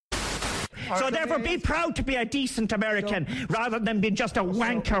So therefore be proud to be a decent American rather than being just a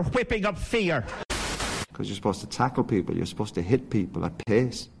wanker whipping up fear. Because you're supposed to tackle people, you're supposed to hit people at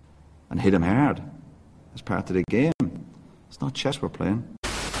pace and hit them hard. It's part of the game. It's not chess we're playing.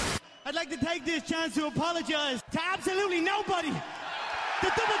 I'd like to take this chance to apologise to absolutely nobody.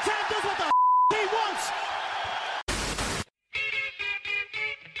 The double champ does what the he wants.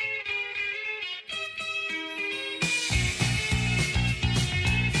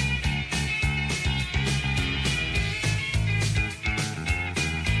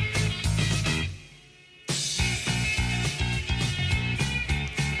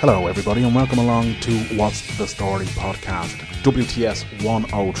 Hello everybody and welcome along to What's the Story podcast, WTS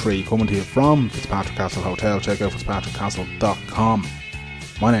 103, coming to you from Fitzpatrick Castle Hotel. Check out fitzpatrickcastle.com.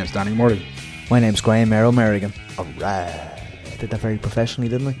 My name's Danny Murray. My name's Graham Merrow Merrigan. Alright. I did that very professionally,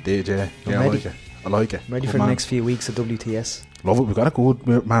 didn't I? Did you? Yeah, I like it. I like it. I'm ready for the next few weeks of WTS. Love it. We've got a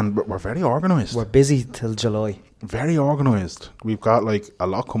good, man, we're very organised. We're busy till July. Very organised. We've got like a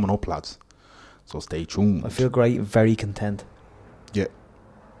lot coming up, lads. So stay tuned. I feel great and very content. Yeah.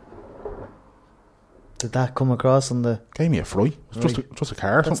 Did that come across on the... Gave me a fright. It's just a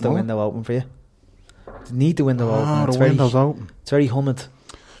car or That's something. the window open for you. You need the window open. The window's open. It's very humid.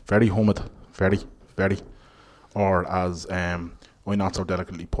 Very humid. Very, very. Or as I not so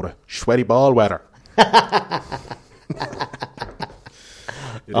delicately put it, sweaty ball weather.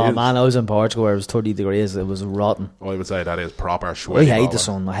 Oh man, I was in Portugal where it was 30 degrees. It was rotten. I would say that is proper sweaty I hate ball the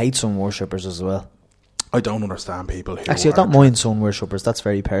sun. I hate sun worshippers as well. I don't understand people who Actually, I don't mind sun worshippers. That's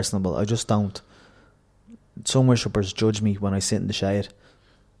very personable. I just don't. Sun worshippers judge me when I sit in the shade.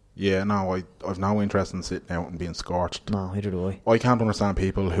 Yeah, no, I've no interest in sitting out and being scorched. No, neither do I. I can't understand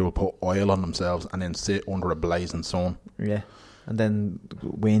people who will put oil on themselves and then sit under a blazing sun. Yeah. And then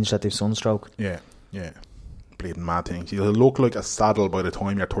whinge that they've sunstroke. Yeah. Bleeding mad things. You'll look like a saddle by the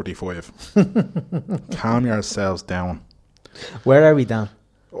time you're 35. Calm yourselves down. Where are we, Dan?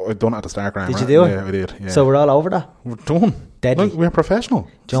 I've done it at the start, Graham. Did you do it? Yeah, I did. Yeah. So we're all over that? We're done. Deadly. Look, we're professional.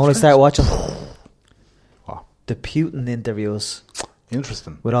 Do you know what I started watching? What? The Putin interviews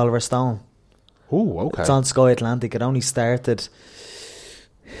Interesting. with Oliver Stone. Oh, okay. It's on Sky Atlantic. It only started...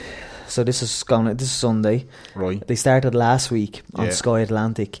 So this is Sunday. Right. They started last week on Yeah. Sky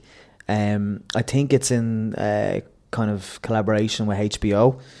Atlantic. I think it's in kind of collaboration with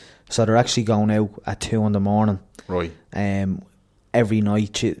HBO. So they're actually going out at 2 in the morning. Right. Every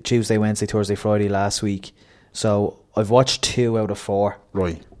night, Tuesday, Wednesday, Thursday, Friday last week. So I've watched 2 out of 4.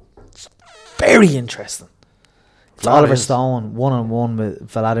 Right. Very interesting. It's That Oliver is. Stone one-on-one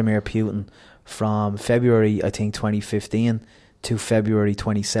with Vladimir Putin from February, I think, 2015 to February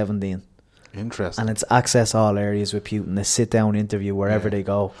 2017. Interesting. And it's access all areas with Putin. A sit-down interview wherever they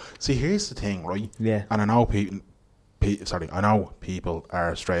go. See, here's the thing, right? Yeah. And I know I know people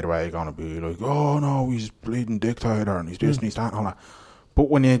are straight away going to be like, oh no, he's a bleeding dictator and he's this and he's that and all that.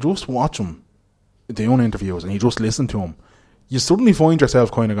 But when you just watch him doing interviews and you just listen to him, you suddenly find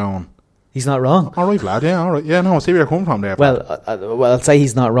yourself kind of going, He's not wrong. all right, Vlad, yeah, all right. Yeah, no, I see where you're coming from there. Well, I'll say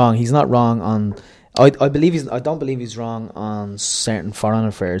he's not wrong. He's not wrong on... I don't believe he's wrong on certain foreign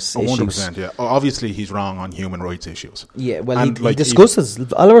affairs issues. 100%, yeah. Obviously, he's wrong on human rights issues. Yeah, well, And, he like,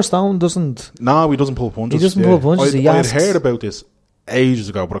 discusses. Oliver Stone doesn't... No, he doesn't pull punches. He doesn't pull punches, he I had asks. heard about this ages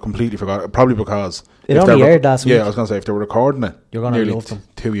ago, but I completely forgot. Probably because... It if only they were- aired last week. Yeah, I was going to say, if they were recording it You're gonna nearly love them.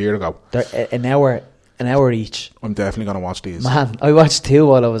 2 years ago, They're an hour each. I'm definitely going to watch these. Man, I watched 2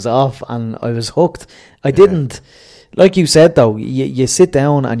 while I was off and I was hooked. I didn't... Like you said, though, you sit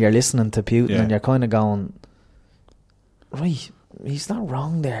down and you're listening to Putin and you're kind of going... Right, he's not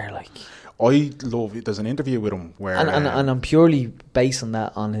wrong there, like... I love it. There's an interview with him where... And I'm purely basing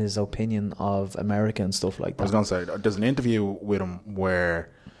that on his opinion of America and stuff like I was that. going to say, there's an interview with him where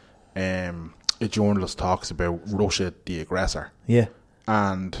a journalist talks about Russia, the aggressor. Yeah.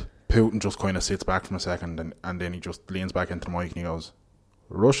 And Putin just kind of sits back for a second and then he just leans back into the mic and he goes,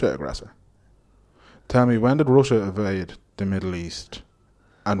 Russia aggressor? Tell me, when did Russia invade the Middle East?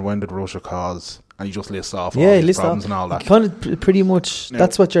 And when did Russia cause... And he just lists off all his problems and all that. Kind of pretty much, Now,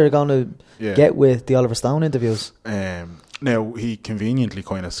 that's what you're going to get with the Oliver Stone interviews. Now, he conveniently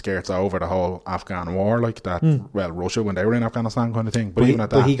kind of skirts over the whole Afghan war like that. Well, Russia, when they were in Afghanistan kind of thing. But even at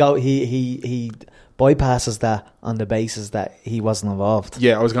that... he bypasses that on the basis that he wasn't involved.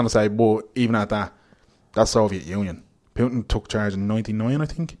 Yeah, I was going to say, but even at that, that's Soviet Union. Putin took charge in 99, I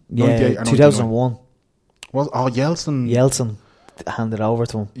think. Yeah, 98 or 2001. Yeltsin handed over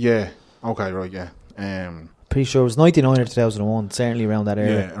to him. Yeah. Okay, right, yeah. Pretty sure it was 99 or 2001, certainly around that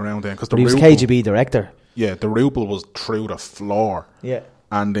area. Yeah, around then. Because he was KGB director. Yeah, the ruble was through the floor. Yeah.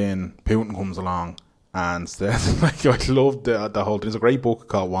 And then Putin comes along and like I loved the whole. There's a great book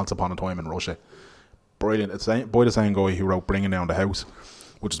called Once Upon a Time in Russia. Brilliant. It's by the same guy who wrote Bringing Down the House,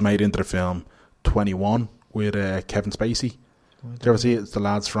 which is made into the film 21 with Kevin Spacey. Did you ever see it? It's the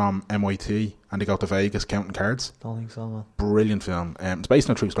lads from MIT and they go to Vegas counting cards. Don't think so, man. Brilliant film. It's based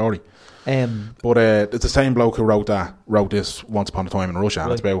on a true story. But it's the same bloke who wrote this Once Upon a Time in Russia,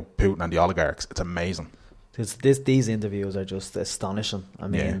 and it's about Putin and the oligarchs. It's amazing. These interviews are just astonishing. I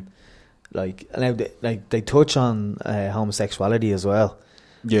mean, they touch on homosexuality as well.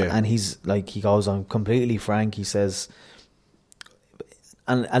 Yeah, and he goes on completely frank. He says,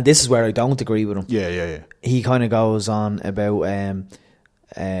 and this is where I don't agree with him. Yeah. He kind of goes on about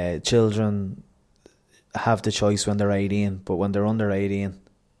children have the choice when they're 18, but when they're under 18,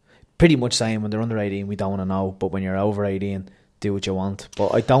 pretty much saying when they're under 18 we don't want to know, but when you're over 18 do what you want.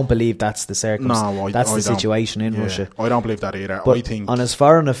 But I don't believe that's the circumstance. No, that's I the don't. situation in Russia. I don't believe that either. But I think on his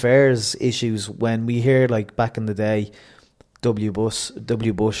foreign affairs issues, when we hear like back in the day W.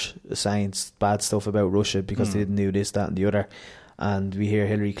 Bush saying bad stuff about Russia because they didn't do this, that and the other, and we hear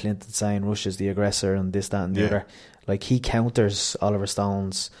Hillary Clinton saying Russia's the aggressor and this, that and the other, like he counters Oliver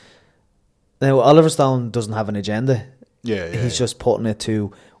Stone's. Now Oliver Stone doesn't have an agenda. He's just putting it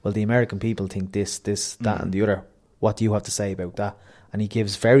to, well, the American people think this, that and the other. What do you have to say about that? And he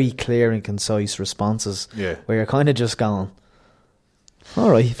gives very clear and concise responses where you're kind of just going, all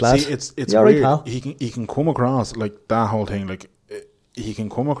right, Vlad. See, it's weird. Right, pal. He can come across like that whole thing. Like he can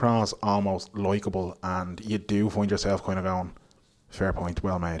come across almost likable, and you do find yourself kind of going, "Fair point,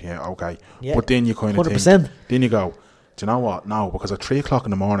 well made, yeah, okay." Yeah, but then you kind of 100%. think, then you go, "Do you know what? No, because at 3 o'clock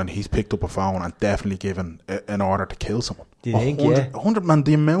in the morning, he's picked up a phone and definitely given an order to kill someone." Do you think? 100, man,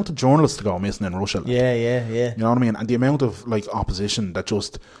 the amount of journalists to go missing in Russia. Like, Yeah. You know what I mean? And the amount of like opposition that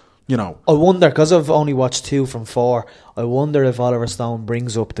just, you know. I wonder, because I've only watched 2 from 4, I wonder if Oliver Stone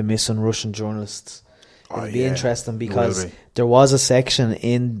brings up the missing Russian journalists. It'd be interesting, because there was a section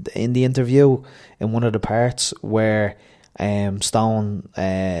in the interview in one of the parts where Stone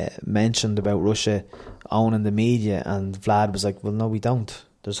mentioned about Russia owning the media, and Vlad was like, well, no, we don't.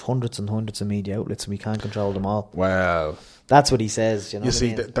 There's hundreds and hundreds of media outlets and we can't control them all. Well, that's what he says. You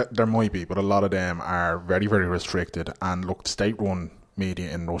see, I mean? there might be, but a lot of them are very, very restricted. And look, state-run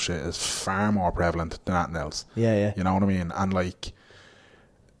media in Russia is far more prevalent than anything else. Yeah. You know what I mean? And like,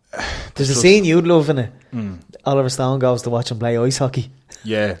 there's a scene you'd love in it. Oliver Stone goes to watch him play ice hockey.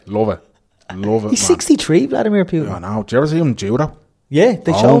 Yeah, love it. He's 63, Vladimir Putin. I know. Do you ever see him judo? Yeah,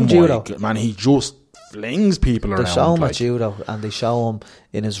 they show him judo. God, man, he just flings people around. They show him like, at judo, and they show him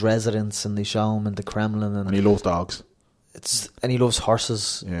in his residence, and they show him in the Kremlin, and he loves dogs. And he loves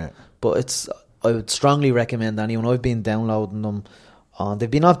horses. Yeah, but I would strongly recommend anyone. I've been downloading them on.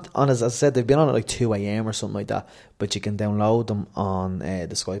 They've been on, as I said, they've been on at like 2 a.m. or something like that. But you can download them on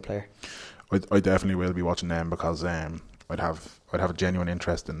the Sky Player. I definitely will be watching them, because I'd have a genuine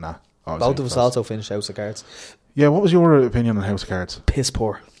interest in that. Both of us also finished House of Cards. Yeah, what was your opinion on House of Cards? Piss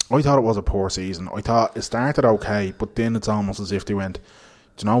poor. I thought it was a poor season. I thought it started okay, but then it's almost as if they went,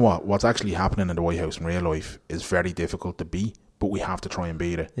 do you know what? What's actually happening in the White House in real life is very difficult to beat, but we have to try and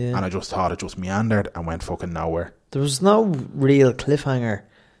beat it. Yeah. And I just thought it just meandered and went fucking nowhere. There was no real cliffhanger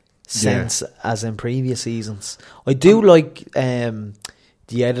sense as in previous seasons. I do like the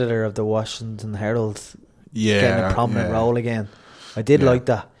editor of the Washington Herald getting a prominent role again. I did like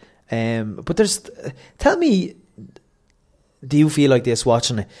that. But tell me, do you feel like this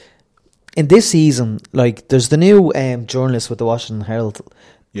watching it? In this season, like, there's the new journalist with the Washington Herald.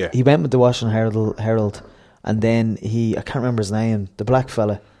 Yeah. He went with the Washington Herald, and then I can't remember his name, the black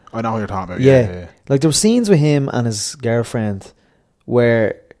fella. I know who you're talking about. Yeah. Like, there were scenes with him and his girlfriend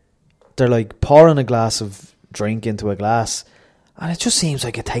where they're like pouring a glass of drink into a glass, and it just seems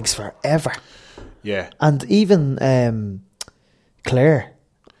like it takes forever. Yeah. And even Claire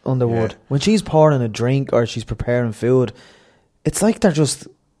Underwood, when she's pouring a drink or she's preparing food, it's like they're just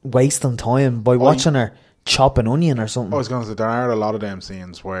wasting time by watching her chop an onion or something. I was going to say, there are a lot of them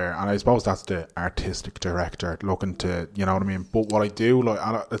scenes where, and I suppose that's the artistic director looking to, you know what I mean? But what I do, like,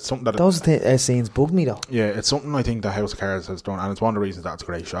 it's something that... Those scenes bug me, though. Yeah, it's something I think that House of Cards has done, and it's one of the reasons that it's a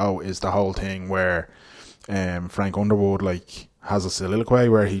great show, is the whole thing where Frank Underwood, like, has a soliloquy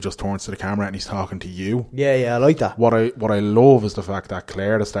where he just turns to the camera and he's talking to you. Yeah, I like that. What I love is the fact that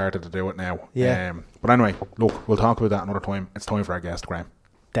Claire has started to do it now. Yeah. But anyway, look, we'll talk about that another time. It's time for our guest, Graham.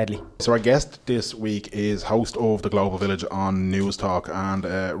 Deadly. So our guest this week is host of The Global Village on News Talk and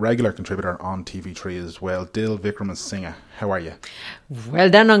a regular contributor on TV3 as well, Dil Vikramasinghe. how are you? Well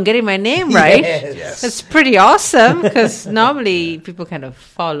done on getting my name right. Yes. That's pretty awesome, because normally people kind of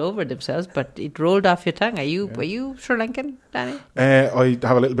fall over themselves, but it rolled off your tongue. Are you Sri Lankan, Danny? I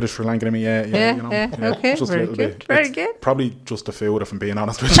have a little bit of Sri Lankan in me, yeah. You know, okay, just very a little good, bit. very It's good. Probably just the food, if I'm being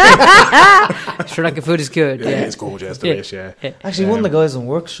honest with you. Sri Lankan food is good. Yeah, Yeah, it's gorgeous, it's delicious, yeah. Actually, one of the guys in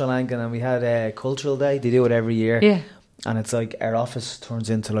work, Sri Lankan, and we had a cultural day. They do it every year. Yeah. And it's like our office turns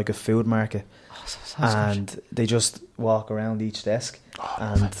into like a food market. And they just walk around each desk.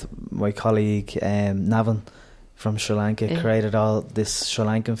 And my colleague Navin from Sri Lanka created all this Sri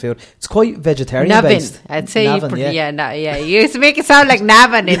Lankan food. It's quite vegetarian based. I'd say Navin, you used to make it sound like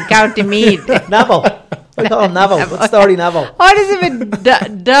Navan in County Meath. Navo. I call him Navo. What's the story, Navo? What is it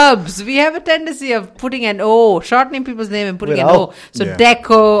with dubs? We have a tendency of putting an O, shortening people's name and putting With an O. O. So Yeah.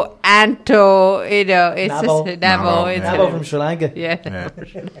 Deco, Anto, it's Navo. just Navo. Navo, It's yeah. Navo from Sri Lanka. yeah.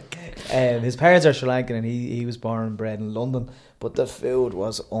 His parents are Sri Lankan and he was born and bred in London. But the food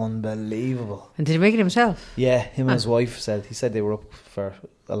was unbelievable. And did he make it himself? Yeah, him and his wife said they were up for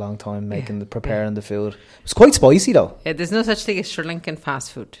a long time preparing the food. It was quite spicy though. Yeah, there's no such thing as Sri Lankan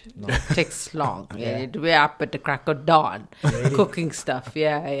fast food. It takes long. You'd be up at the crack of dawn cooking stuff.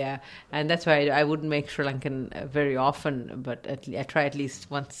 Yeah. And that's why I wouldn't make Sri Lankan very often, but I try at least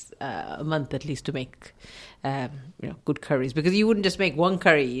once a month at least to make good curries, because you wouldn't just make one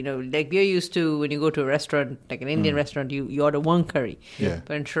curry. Like you're used to when you go to a restaurant, like an Indian restaurant, you order one curry. Yeah.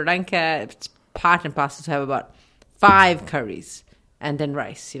 But in Sri Lanka, it's part and parcel to have about 5 curries. And then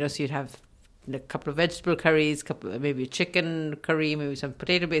rice, so you'd have a couple of vegetable curries, maybe a chicken curry, maybe some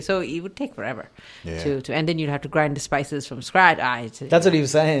potato base. So it would take forever to and then you'd have to grind the spices from scratch. That's what he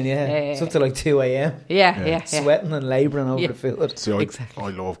was saying. Yeah, it's up to like 2 a.m. Yeah. sweating and labouring over the food. See, Exactly. I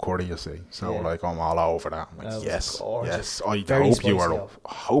love curry, you see. So, like, I'm all over that. I'm like, That was yes. gorgeous. I Very hope you spicy, are though. up.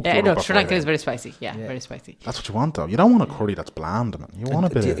 I hope Yeah, you're no, up. Sri Lanka is very spicy. Yeah, very spicy. That's what you want, though. You don't want a curry that's bland, man. You want a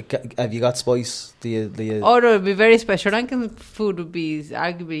bit of... Have you got spice? Do you Oh, no, it would be very spicy. Sri Lankan food would be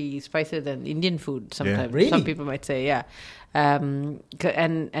arguably spicier than Indian food sometimes. Really? Some people might say, yeah. And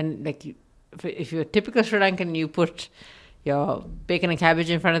like, if you're a typical Sri Lankan, you put your bacon and cabbage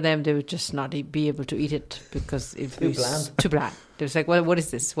in front of them, they would just not be able to eat it because it's too bland. They're just like, what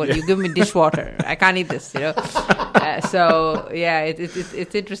is this? You give me dishwater. I can't eat this, So, yeah,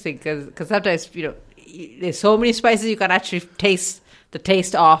 it's interesting because sometimes, there's so many spices you can actually taste the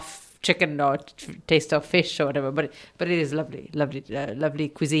taste of chicken or taste of fish or whatever, but it is lovely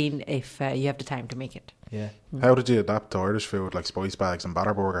cuisine if you have the time to make it. Yeah. How did you adapt to Irish food, like spice bags and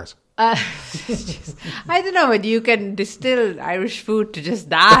batter burgers? I don't know, but you can distill Irish food to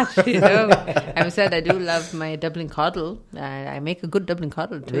just that, I said I do love my Dublin coddle. I make a good Dublin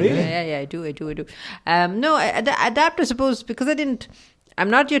coddle too. Really? Yeah, I do. No, I adapt, I suppose, because I'm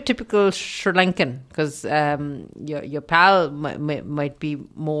not your typical Sri Lankan, because your pal might be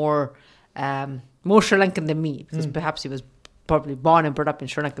more Sri Lankan than me, because perhaps he was probably born and brought up in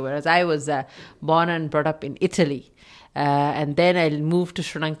Sri Lanka, whereas I was born and brought up in Italy. And then I moved to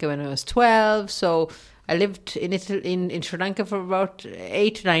Sri Lanka when I was 12, so I lived in Sri Lanka for about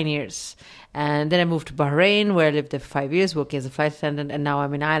 8 to 9 years. And then I moved to Bahrain, where I lived there for 5 years, working as a flight attendant, and now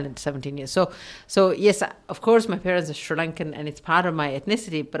I'm in Ireland, 17 years. So yes, of course, my parents are Sri Lankan, and it's part of my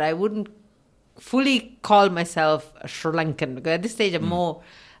ethnicity, but I wouldn't fully call myself a Sri Lankan, because at this stage I'm more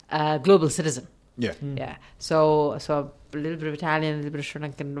global citizen. Yeah. Yeah. So a little bit of Italian, a little bit of Sri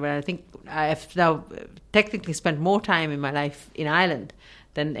Lankan, where I think I've now technically spent more time in my life in Ireland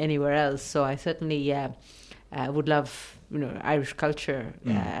than anywhere else. So I certainly would love Irish culture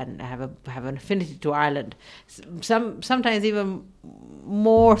and have an affinity to Ireland. Sometimes even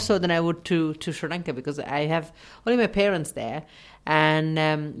more so than I would to Sri Lanka, because I have only my parents there,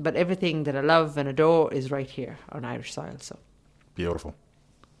 and but everything that I love and adore is right here on Irish soil. So Beautiful.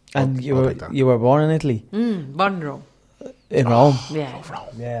 And I'll take that. you were born in Italy? born in Rome. In Rome? Yeah. Love Rome.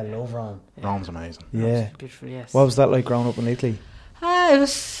 Yeah, I love Rome. Rome's amazing. Yeah. Beautiful. Yes. What was that like growing up in Italy? It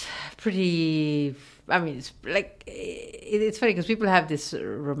was pretty. I mean, it's like it's funny because people have this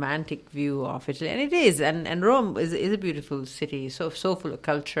romantic view of Italy, and it is. And Rome is a beautiful city, so full of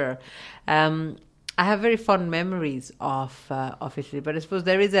culture. I have very fond memories of Italy, but I suppose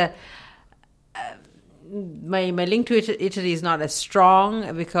there is my link to Italy is not as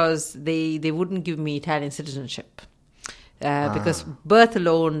strong because they wouldn't give me Italian citizenship. Because birth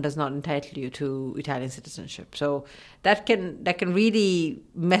alone does not entitle you to Italian citizenship, so that can really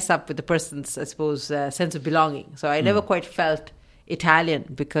mess up with the person's, I suppose, sense of belonging. So I never quite felt Italian,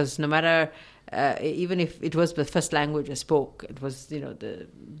 because no matter, even if it was the first language I spoke, it was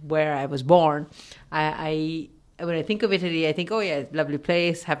where I was born. I when I think of Italy, I think, oh yeah, lovely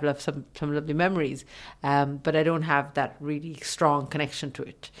place, have some lovely memories, but I don't have that really strong connection to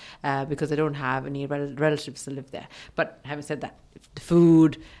it because I don't have any relatives that live there. But having said that, the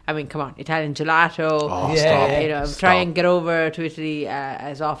food, I mean, come on, Italian gelato. Oh, stop. You know, try and get over to Italy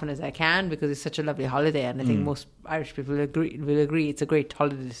as often as I can because it's such a lovely holiday, and I think most Irish people will agree it's a great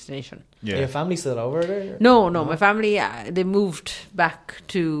holiday destination. Yeah. Are your family still over there? No, my family, they moved back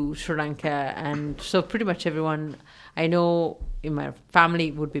to Sri Lanka, and so pretty much everyone I know in my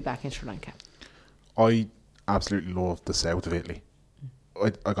family would be back in Sri Lanka. I absolutely love the south of Italy.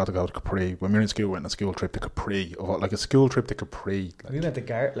 I got to go to Capri. When we were in school, we went on a school trip to Capri. Like a school trip to Capri. We went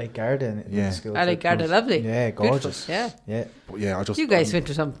to Lake Garda in school. Lake Garda, lovely. Yeah, gorgeous. Beautiful, yeah. But yeah, I just... You guys went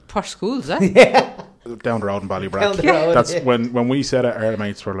to some posh schools, eh? Yeah. Down the road in Ballybrack. Down the road, That's yeah. when we said it, our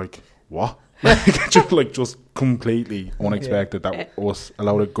mates were like, what? just completely unexpected that us, a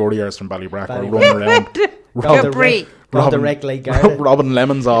load of gurriers from Ballybrack were running around Capri. Lake Garda. robbing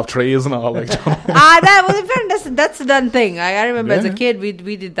lemons off trees and all. Like, That was in fairness, that's the done thing. I remember as a kid we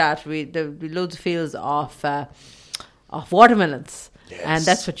did that. We loads of fields of watermelons, and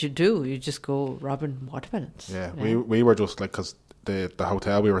that's what you do. You just go robbing watermelons. yeah, we were just like, because the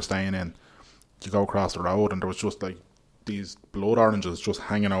hotel we were staying in, you go across the road and there was just like these blood oranges just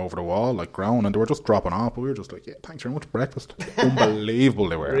hanging over the wall, like ground, and they were just dropping off. But we were just like, yeah, thanks very much for breakfast. Unbelievable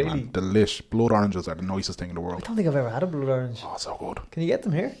they were, Really? man. Delish. Blood oranges are the nicest thing in the I world. don't think I've ever had a blood orange. Oh, so good. Can you get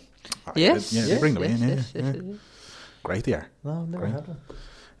them here? Yes, Yeah, they bring them in. yes, Yeah. yes. Great they are. No, I've never Great. had one.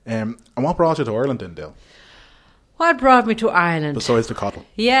 And what brought you to Ireland then, Dale? What brought me to Ireland? Besides the coddle.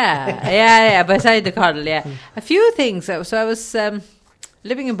 Yeah. Beside the coddle, yeah. A few things. So I was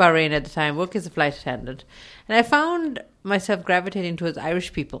living in Bahrain at the time, working as a flight attendant, and I found myself gravitating towards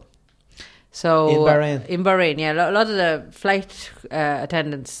Irish people. So In Bahrain? In Bahrain, yeah. A lot of the flight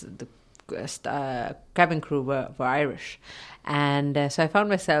attendants, the cabin crew were Irish. And so I found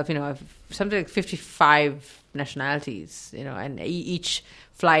myself, I've something like 55 nationalities, and each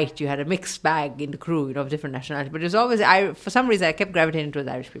flight you had a mixed bag in the crew, of different nationalities. But it was always, for some reason, I kept gravitating towards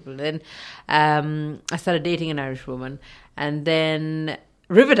Irish people. Then I started dating an Irish woman, and then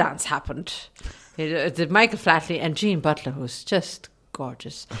Riverdance happened. It's Michael Flatley and Jean Butler, who's just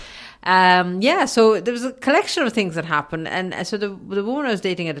gorgeous. So there was a collection of things that happened, and so the woman I was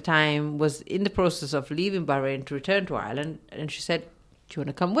dating at the time was in the process of leaving Bahrain to return to Ireland, and she said, "Do you want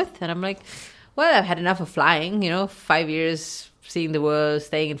to come with?" And I'm like, "Well, I've had enough of flying. 5 years seeing the world,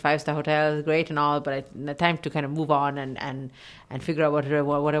 staying in 5-star hotels, great and all, but time to kind of move on and figure out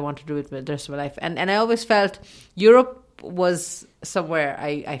what I want to do with the rest of my life." And I always felt Europe was somewhere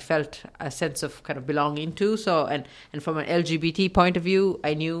I felt a sense of kind of belonging to. So and from an LGBT point of view,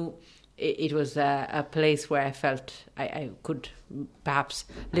 I knew it was a place where I felt I could perhaps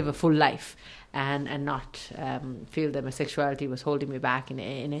live a full life and not feel that my sexuality was holding me back in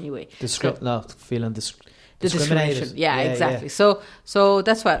any way. Not feeling The discriminated. discrimination, yeah, exactly. So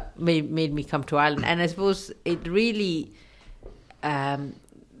that's what made me come to Ireland, and I suppose it really,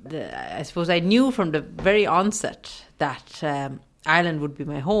 I suppose I knew from the very onset that Ireland would be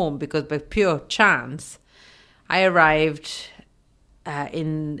my home, because by pure chance, I arrived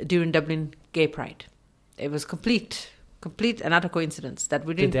during Dublin Gay Pride. It was complete and utter coincidence that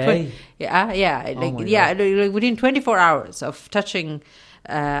within day? within 24 hours of touching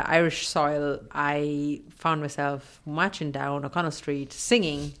Irish soil, I found myself marching down O'Connell Street,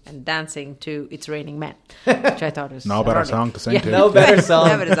 singing and dancing to "It's Raining Men," which I thought was No better ironic. song to sing to. No better song.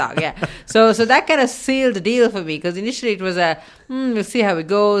 No better song, yeah. So that kind of sealed the deal for me, because initially it was we'll see how it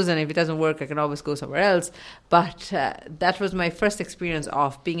goes, and if it doesn't work, I can always go somewhere else. But that was my first experience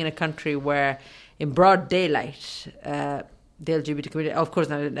of being in a country where, in broad daylight, the LGBT community, of course,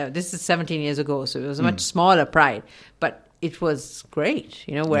 now this is 17 years ago, so it was a much smaller Pride, but it was great,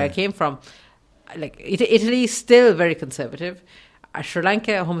 where I came from. Like Italy is still very conservative. Sri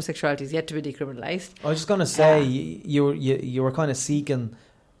Lanka, homosexuality is yet to be decriminalised. I was just going to say, you were kind of seeking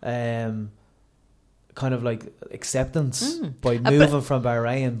kind of like acceptance by moving from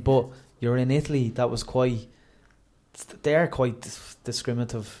Bahrain, but you're in Italy. That was they're quite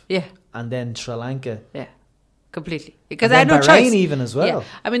discriminative. Yeah. And then Sri Lanka. Yeah, completely. Because And I had then no Bahrain choice. even as well. Yeah.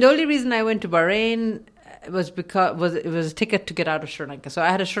 I mean, the only reason I went to Bahrain was because it was a ticket to get out of Sri Lanka. So I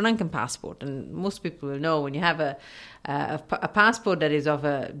had a Sri Lankan passport, and most people will know when you have a passport that is of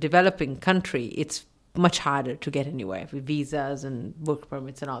a developing country, it's much harder to get anywhere with visas and work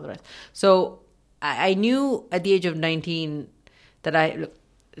permits and all the rest. So I knew at the age of 19 that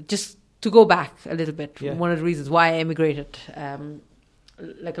just to go back a little bit, one of the reasons why I emigrated,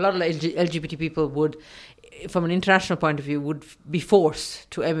 like a lot of LGBT people would, from an international point of view, would be forced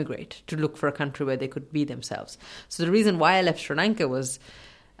to emigrate to look for a country where they could be themselves. So the reason why I left Sri Lanka was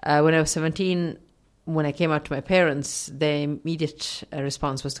when I was 17, when I came out to my parents, the immediate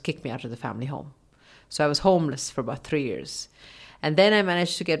response was to kick me out of the family home. So I was homeless for about 3 years. And then I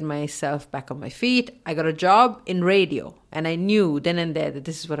managed to get myself back on my feet. I got a job in radio, and I knew then and there that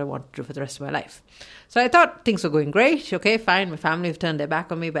this is what I want to do for the rest of my life. So I thought things were going great. Okay, fine. My family have turned their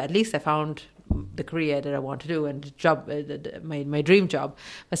back on me, but at least I found the career that I want to do and the job, my dream job.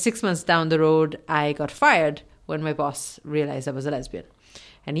 But 6 months down the road, I got fired when my boss realized I was a lesbian.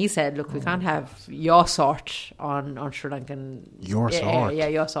 And he said, look, we can't have your sort on Sri Lankan. Your sort? Yeah,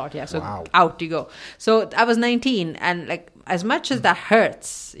 your sort, yeah. So wow. Out you go. So I was 19, and like, as much as that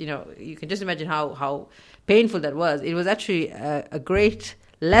hurts, you know, you can just imagine how painful that was. It was actually a great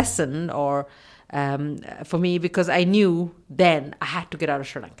lesson for me, because I knew then I had to get out of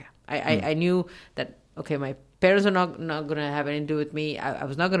Sri Lanka. I knew that, okay, my parents are not going to have anything to do with me. I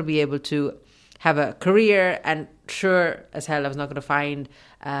was not going to be able to have a career, and sure as hell I was not going to find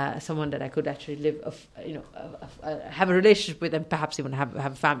someone that I could actually live, have a relationship with, and perhaps even have a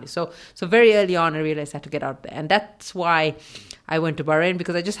family. So very early on I realized I had to get out there, and that's why I went to Bahrain,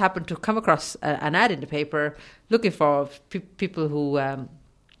 because I just happened to come across an ad in the paper looking for people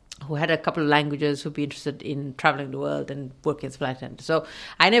who had a couple of languages, who'd be interested in traveling the world and working as a flight attendant. So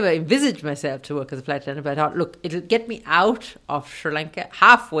I never envisaged myself to work as a flight attendant, but I thought, look, it'll get me out of Sri Lanka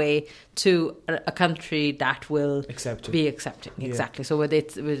halfway to a country that will be accepting. Yeah. Exactly. So whether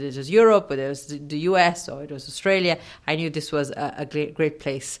it was Europe, whether it was the US, or it was Australia, I knew this was a great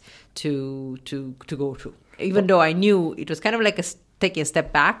place to go to. Even though I knew it was kind of like taking a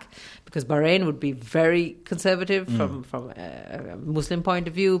step back, because Bahrain would be very conservative from a Muslim point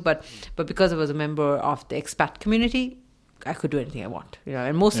of view, but because I was a member of the expat community, I could do anything I want, you know.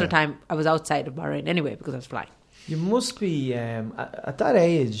 And most of the time, I was outside of Bahrain anyway, because I was flying. You must be at that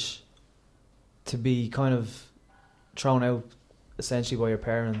age to be kind of thrown out essentially by your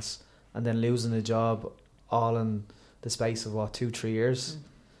parents, and then losing a job all in the space of 2-3 years.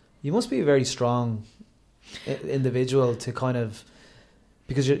 You must be a very strong individual to kind of,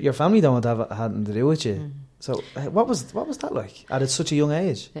 because your family don't have anything to do with you. So what was that like at such a young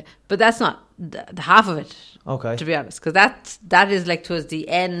age? Yeah. But that's not the half of it. Okay, to be honest, because that is like towards the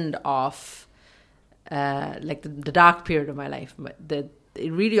end of like the dark period of my life.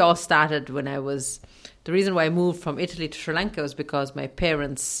 It really all started when the reason why I moved from Italy to Sri Lanka was because my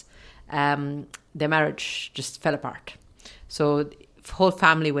parents, their marriage just fell apart. So the whole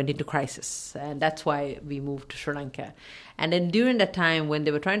family went into crisis, and that's why we moved to Sri Lanka. And then during that time, when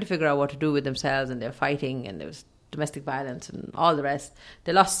they were trying to figure out what to do with themselves, and they were fighting, and there was domestic violence and all the rest,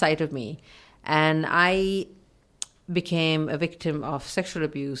 they lost sight of me. And I became a victim of sexual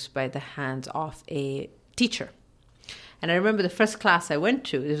abuse by the hands of a teacher. And I remember the first class I went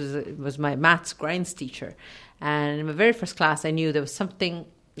to, it was my maths grinds teacher. And in my very first class, I knew there was something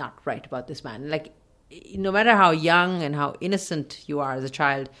not right about this man. Like, no matter how young and how innocent you are as a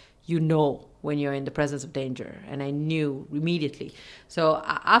child, you know when you're in the presence of danger. And I knew immediately. So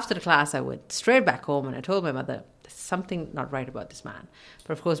after the class, I went straight back home, and I told my mother, there's something not right about this man.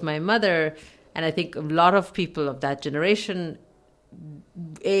 But of course, my mother, and I think a lot of people of that generation,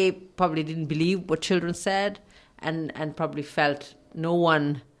 probably didn't believe what children said, and probably felt no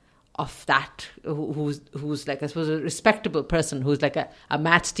one of that who's like, I suppose, a respectable person, who's like a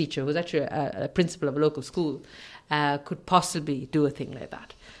maths teacher, who's actually a principal of a local school, could possibly do a thing like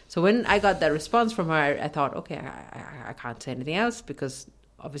that. So when I got that response from her, I thought, okay, I can't say anything else, because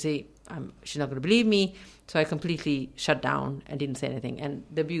obviously she's not going to believe me. So I completely shut down and didn't say anything. And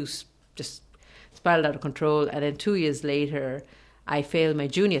the abuse just spiraled out of control. And then 2 years later, I failed my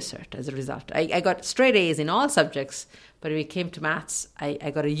junior cert as a result. I got straight A's in all subjects, but when it came to maths,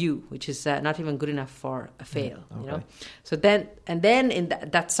 I got a U, which is not even good enough for a fail. Okay. You know. So then in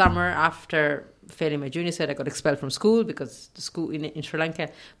that summer, after failing my junior cert, I got expelled from school, because the school in Sri Lanka,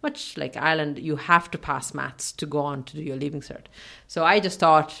 much like Ireland, you have to pass maths to go on to do your leaving cert. So I just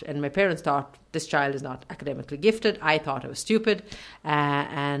thought, and my parents thought, this child is not academically gifted. I thought I was stupid,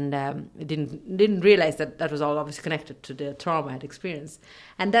 and didn't realize that was all obviously connected to the trauma I had experienced.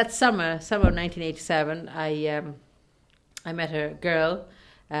 And that summer of 1987, I met a girl.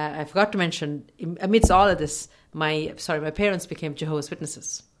 I forgot to mention, amidst all of this, my parents became Jehovah's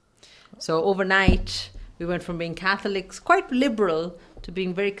Witnesses. So overnight, we went from being Catholics, quite liberal, to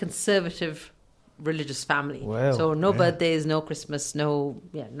being very conservative religious family. Wow. So no birthdays, no Christmas, none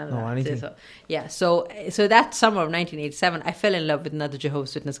of that. Anything. So that summer of 1987, I fell in love with another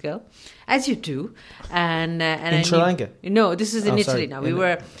Jehovah's Witness girl, as you do, and in Sri Lanka. No, this is in Italy. Sorry. Now we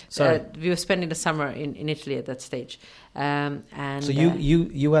were spending the summer in Italy at that stage, and so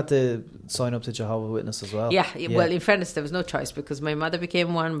you had to sign up to Jehovah's Witness as well. Yeah. Well, in fairness, there was no choice because my mother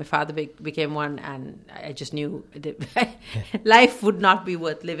became one, my father became one, and I just knew life would not be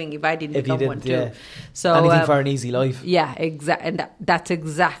worth living if I didn't become one too. Yeah. So anything for an easy life. Yeah, exactly, and that's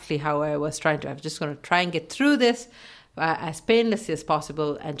exactly how I was trying to. I was just going to try and get through this as painlessly as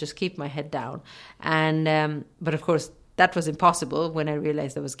possible and just keep my head down. And but of course, that was impossible when I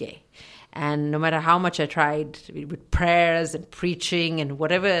realized I was gay. And no matter how much I tried with prayers and preaching and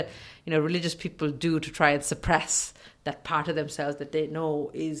whatever religious people do to try and suppress that part of themselves that they know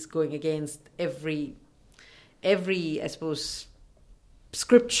is going against every I suppose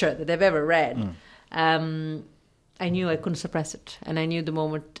scripture that they've ever read. I knew I couldn't suppress it, and I knew the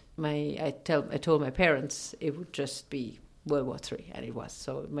moment I told my parents it would just be World War III, and it was.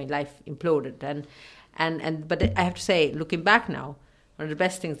 So my life imploded, but I have to say, looking back now, one of the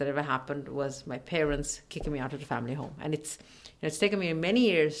best things that ever happened was my parents kicking me out of the family home, and it's taken me many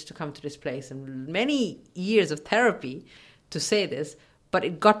years to come to this place and many years of therapy to say this, but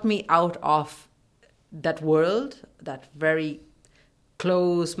it got me out of that world, that very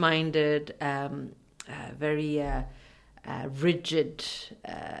close-minded, very rigid,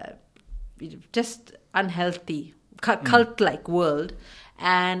 just unhealthy, cult-like world,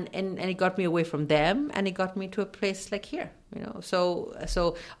 and it got me away from them, and it got me to a place like here, So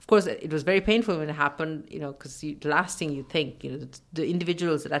of course it was very painful when it happened, because the last thing you think, the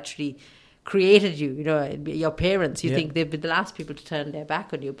individuals that actually created you, your parents, you think they'd be the last people to turn their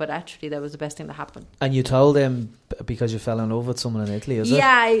back on you, but actually that was the best thing that happened. And you told them because you fell in love with someone in Italy, is it?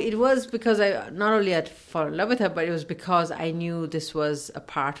 Yeah, it was because I not only had fallen in love with her, but it was because I knew this was a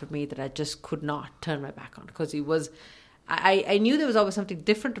part of me that I just could not turn my back on, because it was, I knew there was always something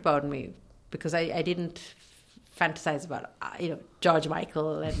different about me, because I didn't fantasize about George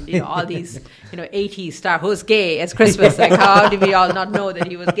Michael and all these 80s star who's gay as Christmas. Like, how did we all not know that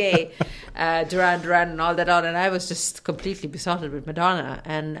he was gay? Duran Duran and all that on, and I was just completely besotted with Madonna,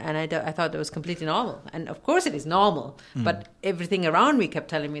 and I thought that was completely normal, and of course it is normal, but everything around me kept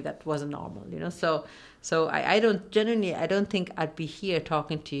telling me that wasn't normal. So I don't think I'd be here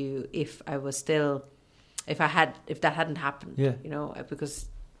talking to you if that hadn't happened. Yeah. Because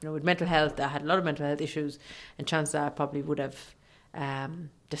with mental health, I had a lot of mental health issues, and chances are I probably would have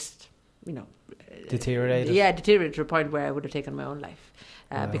just deteriorated. Yeah, deteriorated to a point where I would have taken my own life.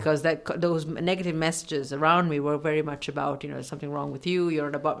 Because those negative messages around me were very much about, there's something wrong with you, you're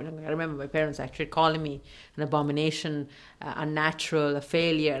an abomination. I remember my parents actually calling me an abomination, unnatural, a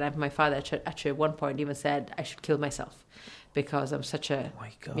failure, and my father actually at one point even said I should kill myself because I'm such a,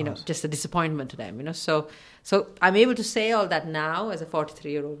 just a disappointment to them, So I'm able to say all that now as a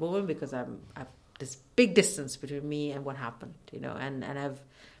 43-year-old woman because I've this big distance between me and what happened, and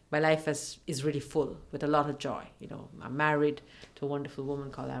my life is really full with a lot of joy. I'm married to a wonderful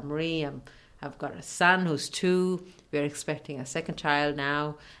woman called Anne-Marie. I've got a son who's 2. We're expecting a second child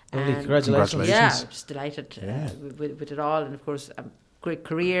now. Lovely. Congratulations. Yeah, I'm just delighted with it all. And of course, a great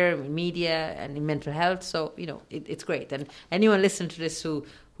career in media and in mental health. So, it's great. And anyone listening to this who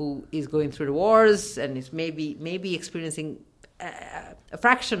is going through the wars and is maybe experiencing a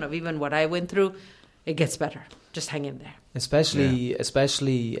fraction of even what I went through, it gets better. Just hang in there.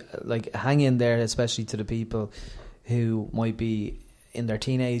 Especially like hang in there, especially to the people who might be in their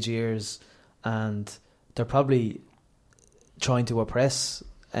teenage years and they're probably trying to oppress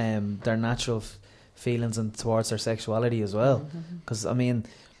their natural feelings and towards their sexuality as well. Because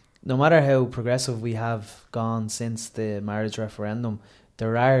no matter how progressive we have gone since the marriage referendum,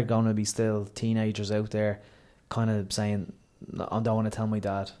 there are going to be still teenagers out there kind of saying, I don't want to tell my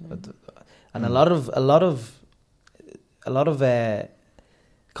dad. And a lot of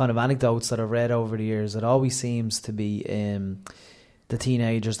kind of anecdotes that I've read over the years, it always seems to be the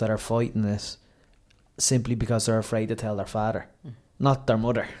teenagers that are fighting this simply because they're afraid to tell their father, not their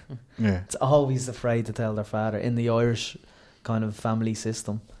mother. Yeah. It's always afraid to tell their father in the Irish kind of family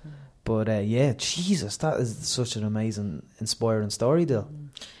system. But Jesus, that is such an amazing, inspiring story, Dil.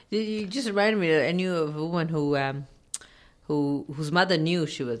 You just reminded me that I knew of a woman whose mother knew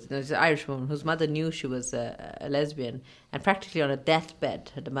she was, an Irish woman, whose mother knew she was a lesbian, and practically on a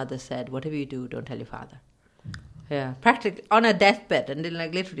deathbed, the mother said, whatever you do, don't tell your father. Yeah, practically on a deathbed, and then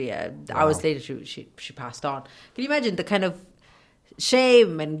literally hours later she passed on. Can you imagine the kind of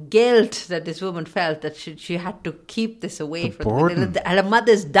shame and guilt that this woman felt that she had to keep this away from her? And her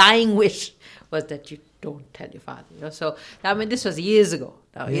mother's dying wish was that you don't tell your father. You know, so I mean, this was years ago.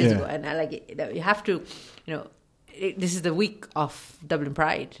 And you have to, you know. This is the week of Dublin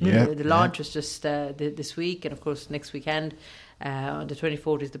Pride. The launch was just this week, and of course next weekend on the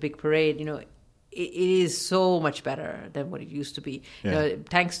 24th is the big parade. You know, it is so much better than what it used to be. You know,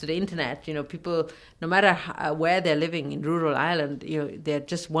 thanks to the internet. You know, people, no matter where they're living in rural Ireland, you know, they're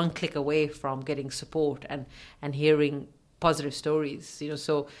just one click away from getting support and hearing positive stories. You know,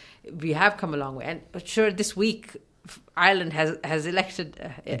 so we have come a long way. And but sure, this week Ireland has elected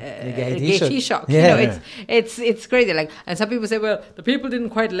a gay Taoiseach. Yeah. You know, it's crazy. Like, and some people say, well, the people didn't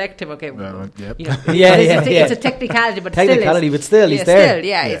quite elect him. Okay, Yep. you know, Yeah, it's a technicality, but still, he's there.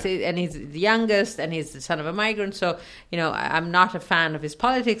 And he's the youngest, and he's the son of a migrant. So, you know, I'm not a fan of his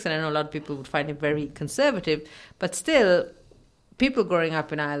politics, and I know a lot of people would find him very conservative, but still, people growing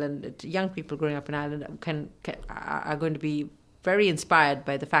up in Ireland, young people growing up in Ireland, are going to be very inspired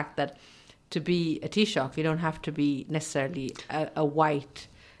by the fact that to be a Taoiseach, you don't have to be necessarily a white,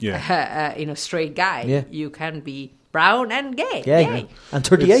 straight guy. Yeah. You can be brown and gay. Yeah. And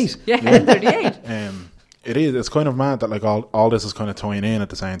 38. And 38. It's kind of mad that like all this is kind of tying in at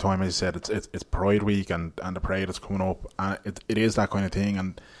the same time. As you said, it's Pride Week and the parade is coming up, and it is that kind of thing.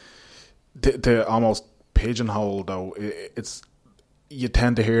 And to almost pigeonhole though, it's. You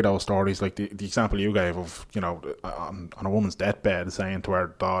tend to hear those stories, like the example you gave of, you know, on a woman's deathbed saying to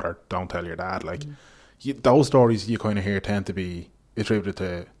her daughter, "Don't tell your dad." Like those stories you kind of hear tend to be attributed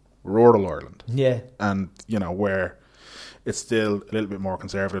to rural Ireland, and you know where it's still a little bit more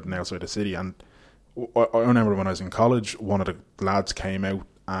conservative than outside the city. And I remember when I was in college, one of the lads came out,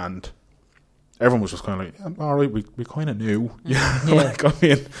 and everyone was just kind of like, "All right, we kind of knew." Like, I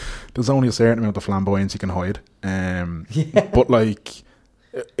mean, there's only a certain amount of flamboyance you can hide. But like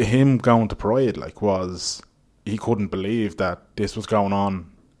him going to Pride, like, he couldn't believe that this was going on.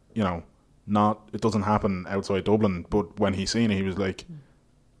 You know, it doesn't happen outside Dublin. But when he seen it, he was like,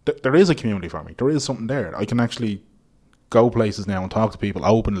 "There is a community for me. There is something there. I can actually go places now and talk to people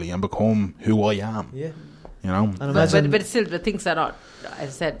openly and become who I am." Yeah, you know. But still, the things are not, as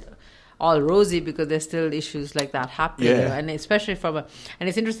I said, all rosy, because there's still issues like that happening, you know, and especially and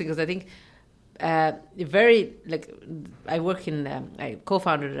it's interesting because I think I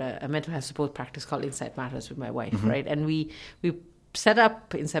co-founded a mental health support practice called Insight Matters with my wife, right? And we set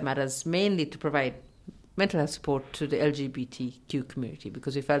up Insight Matters mainly to provide mental health support to the LGBTQ community,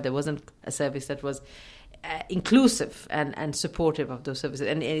 because we felt there wasn't a service that was inclusive and supportive of those services,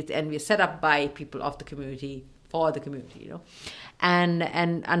 and we're set up by people of the community for the community, you know. And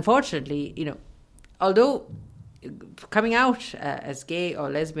unfortunately, you know, although coming out as gay or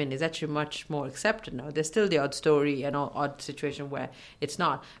lesbian is actually much more accepted now, there's still the odd story and odd situation where it's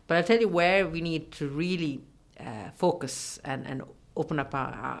not. But I'll tell you where we need to really focus and open up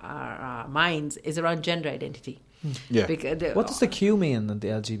our minds is around gender identity. Yeah. What does the Q mean in the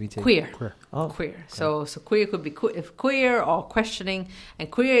LGBT? Queer. Oh, queer. So queer could be queer or questioning, and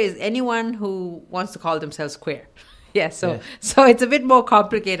queer is anyone who wants to call themselves queer. So it's a bit more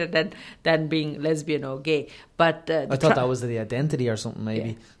complicated than being lesbian or gay. But I thought that was the identity or something,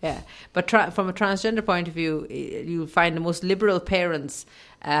 maybe. Yeah. But from a transgender point of view, you'll find the most liberal parents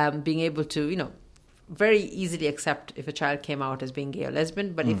being able to, you know, very easily accept if a child came out as being gay or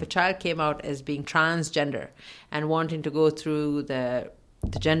lesbian. But if a child came out as being transgender and wanting to go through the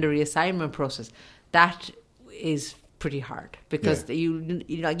gender reassignment process, that is pretty hard, because you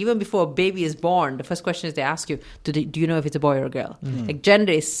know, even before a baby is born, the first question is they ask you, do you know if it's a boy or a girl? Like,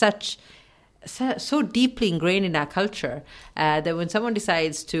 gender is so deeply ingrained in our culture that when someone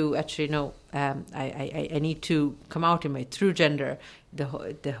decides to actually know, I need to come out in my true gender,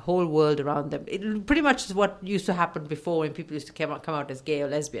 the whole world around them, it pretty much is what used to happen before when people used to come out as gay or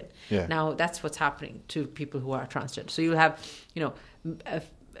lesbian. Now that's what's happening to people who are transgender. So you'll have, you know,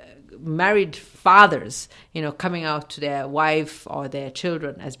 married fathers, you know, coming out to their wife or their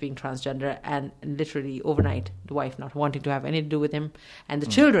children as being transgender, and literally overnight the wife not wanting to have anything to do with him, and the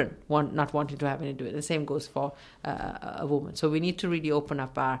children not wanting to have anything to do with it. The same goes for a woman. So we need to really open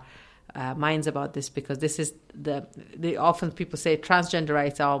up our minds about this, because this is often people say transgender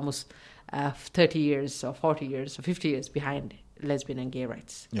rights are almost 30 years or 40 years or 50 years behind lesbian and gay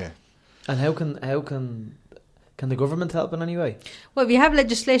rights. Yeah. And how can the government help in any way? Well, we have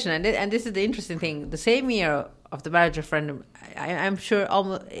legislation, and this is the interesting thing. The same year of the marriage referendum, I'm sure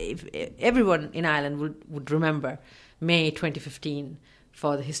almost everyone in Ireland would remember May 2015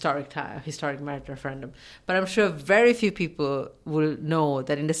 for the historic marriage referendum. But I'm sure very few people will know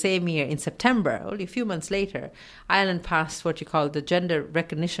that in the same year, in September, only a few months later, Ireland passed what you call the Gender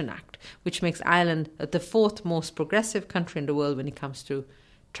Recognition Act, which makes Ireland the fourth most progressive country in the world when it comes to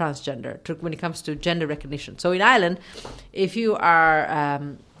transgender when it comes to gender recognition. So in Ireland, if you are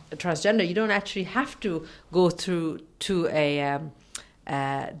transgender, you don't actually have to go through to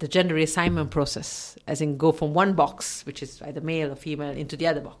the gender reassignment process, as in go from one box, which is either male or female, into the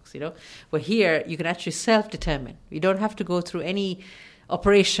other box, where here you can actually self-determine. You don't have to go through any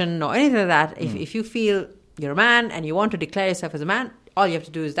operation or anything like that. If you feel you're a man and you want to declare yourself as a man, all you have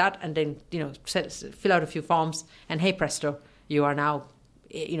to do is that, and then fill out a few forms, and hey presto, you are now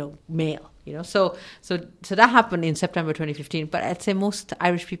male. So that happened in September 2015. But I'd say most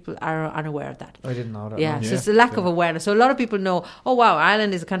Irish people are unaware of that. I didn't know that. Yeah, so it's a lack of awareness. So a lot of people know, oh wow,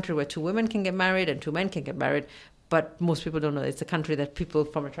 Ireland is a country where 2 women can get married and 2 men can get married. But most people don't know it's a country that people,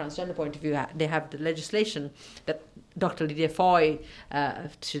 from a transgender point of view, they have the legislation that Dr. Lydia Foy, a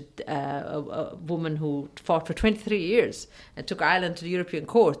woman who fought for 23 years and took Ireland to the European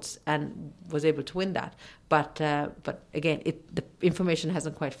courts and was able to win that. But again, the information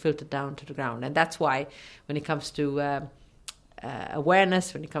hasn't quite filtered down to the ground. And that's why when it comes to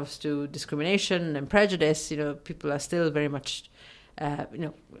awareness, when it comes to discrimination and prejudice, people are still very much...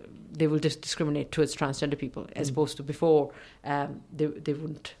 they will just discriminate towards transgender people, as opposed to before.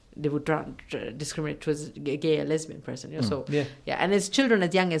 They would discriminate towards a gay or lesbian person. So and it's children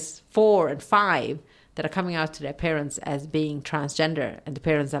as young as 4 and 5 that are coming out to their parents as being transgender, and the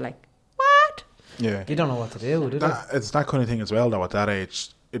parents are like, "What?" Yeah, you don't know what to do. It's that kind of thing as well. Though at that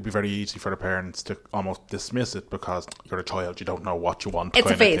age, it'd be very easy for the parents to almost dismiss it because you're a child, you don't know what you want. It's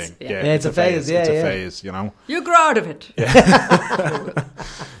kind a phase. Of thing. Yeah, it's a phase. It's a phase. You grow out of it.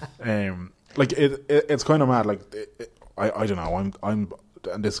 It's kind of mad. I don't know. I'm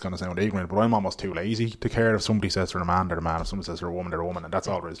and this is going to sound ignorant, but I'm almost too lazy to care if somebody says they're a man, they're a man. If somebody says they're a woman, and that's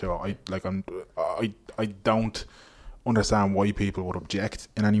all there is to it. I don't understand why people would object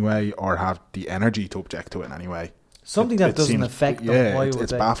in any way or have the energy to object to it in any way. Something that doesn't affect them. Yeah,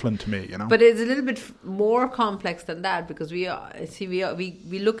 it's baffling to me, But it's a little bit more complex than that, because we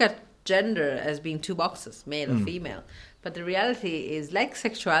look at gender as being 2 boxes, male or female. But the reality is, like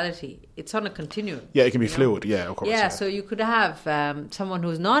sexuality, it's on a continuum. Yeah, it can be fluid. Yeah, of course. Yeah, so you could have someone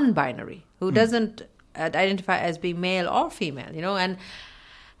who's non-binary, who doesn't identify as being male or female,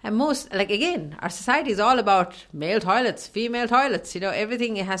 and most, again, our society is all about male toilets, female toilets.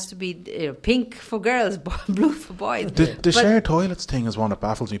 Everything has to be pink for girls, blue for boys. The shared toilets thing is one that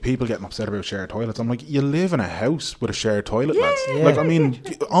baffles me. People getting upset about shared toilets. I'm like, you live in a house with a shared toilet, lads.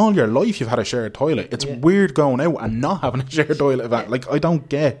 Yeah. All your life you've had a shared toilet. It's weird going out and not having a shared toilet. I don't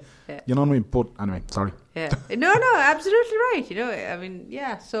get. Yeah. You know what I mean? But anyway, sorry. Yeah. No, absolutely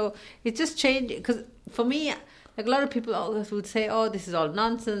right. So it just changed, because for me, a lot of people always would say, oh, this is all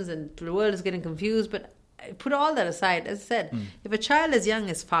nonsense and the world is getting confused. But put all that aside, as I said, if a child as young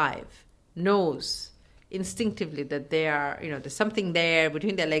as 5 knows instinctively that they are, there's something there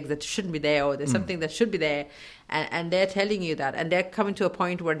between their legs that shouldn't be there, or there's something that should be there, and they're telling you that, and they're coming to a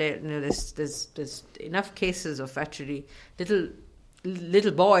point where there's enough cases of actually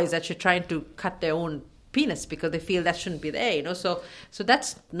little boys actually trying to cut their own penis because they feel that shouldn't be there, So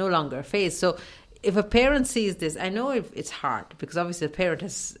that's no longer a phase. So if a parent sees this, I know it's hard, because obviously the parent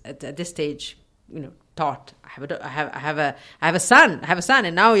has at this stage, thought, I have a son,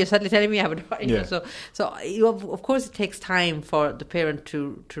 and now you're suddenly telling me I have a daughter. So of course it takes time for the parent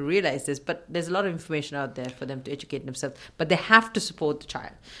to realize this, but there's a lot of information out there for them to educate themselves. But they have to support the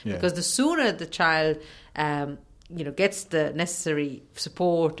child, because the sooner the child gets the necessary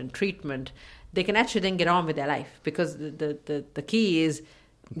support and treatment, they can actually then get on with their life, because the key is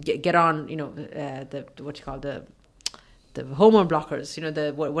get on, the hormone blockers,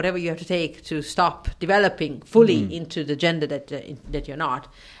 whatever you have to take to stop developing fully into the gender that you're not,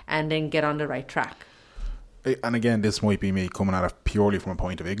 and then get on the right track. And again, this might be me coming at it purely from a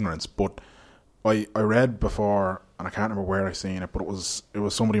point of ignorance, but I read before, and I can't remember where I seen it, but it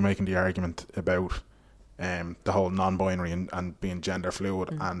was somebody making the argument about the whole non-binary and being gender fluid,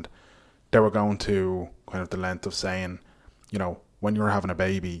 and they were going to kind of the length of saying, when you're having a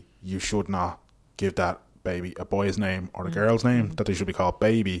baby, you should not give that baby a boy's name or a girl's name, that they should be called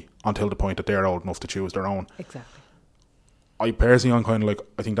baby until the point that they're old enough to choose their own. Exactly. I personally, I'm kind of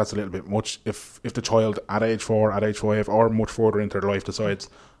I think that's a little bit much. If the child at age 4, at age 5, or much further into their life decides,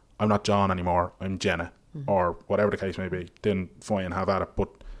 I'm not John anymore, I'm Jenna, or whatever the case may be, then fine, have at it. But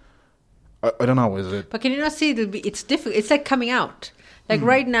I don't know, is it? But can you not see it's difficult? It's like coming out.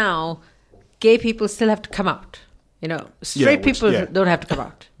 Right now, gay people still have to come out. Straight people don't have to come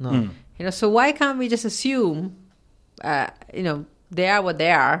out. No. So why can't we just assume, they are what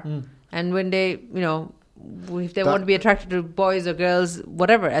they are, and when they, if they want to be attracted to boys or girls,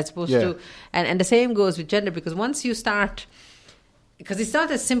 whatever, as opposed to, and the same goes with gender, because once you start because it's not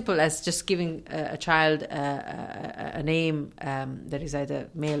as simple as just giving a child a name that is either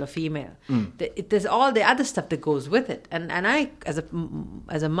male or female. There's all the other stuff that goes with it, and I as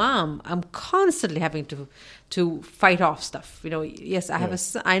a mom, I'm constantly having to fight off stuff. Yes, I have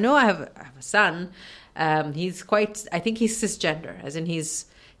I know I have a son. He's quite. I think he's cisgender, as in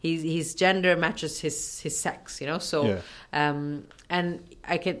his gender matches his sex. So.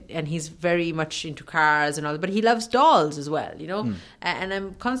 And he's very much into cars and all, but he loves dolls as well, And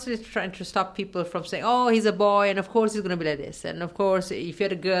I'm constantly trying to stop people from saying, "Oh, he's a boy, and of course he's going to be like this, and of course if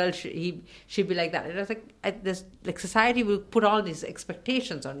you're a girl, she'd be like that." And I was like, society will put all these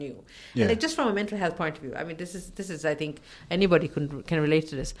expectations on you, and just from a mental health point of view. I mean, this is I think anybody can relate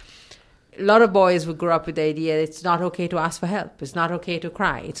to this. A lot of boys would grow up with the idea that it's not okay to ask for help. It's not okay to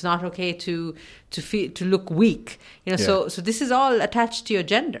cry. It's not okay to look weak. So this is all attached to your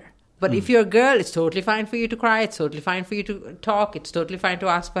gender. But if you're a girl, it's totally fine for you to cry. It's totally fine for you to talk. It's totally fine to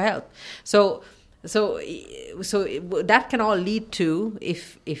ask for help. So that can all lead to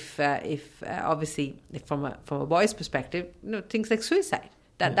if obviously from a boy's perspective, things like suicide.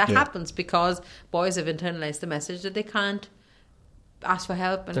 That happens because boys have internalized the message that they can't ask for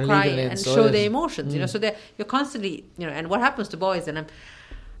help and cry and show their emotions. So you're constantly, and what happens to boys, and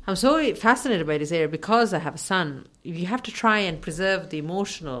I'm so fascinated by this area because I have a son. You have to try and preserve the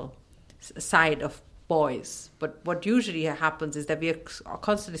emotional side of boys, but what usually happens is that we are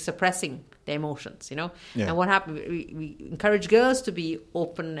constantly suppressing the emotions, and what happens, we encourage girls to be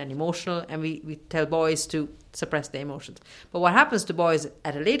open and emotional, and we tell boys to suppress their emotions. But what happens to boys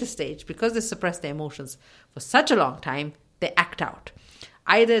at a later stage, because they suppress their emotions for such a long time, they act out.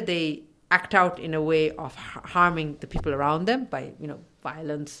 Either they act out in a way of harming the people around them by,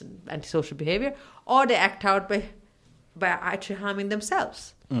 violence and antisocial behavior, or they act out by actually harming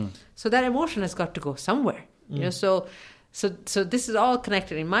themselves. So that emotion has got to go somewhere. So this is all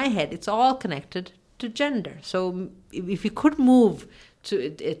connected in my head. It's all connected to gender. So if we could move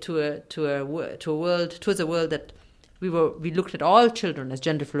towards a world that we looked at all children as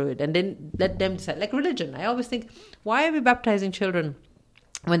gender fluid, and then let them decide. Like religion, I always think, why are we baptizing children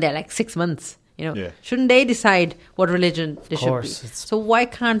when they're like 6 months? Shouldn't they decide what religion they should be? So why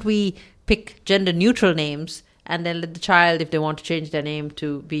can't we pick gender neutral names and then let the child, if they want to change their name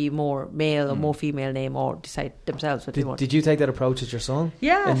to be more male or more female name, or decide themselves what they want? Did you take that approach with your son?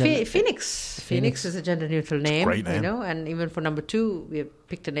 Yeah, Phoenix. Phoenix is a gender neutral name. Great name. And even for number 2, we have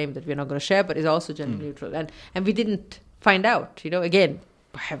picked a name that we're not going to share, but is also gender neutral. And we didn't find out, again,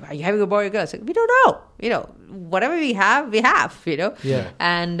 are you having a boy or girl? It's like, we don't know. Whatever we have, Yeah.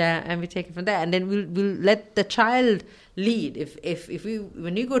 And we take it from there. And then we'll let the child lead.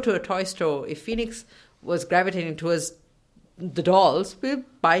 When you go to a toy store, if Phoenix was gravitating towards the dolls, we'll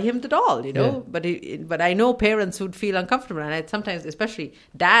buy him the doll, But I know parents would feel uncomfortable, and sometimes, especially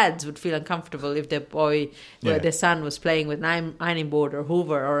dads, would feel uncomfortable if their son was playing with an ironing board or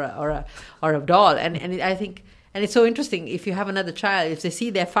Hoover or a doll. And I think, and it's so interesting if you have another child, if they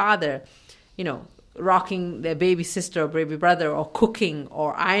see their father, rocking their baby sister or baby brother, or cooking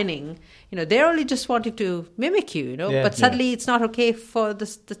or ironing, they're only just wanting to mimic you, but suddenly it's not okay for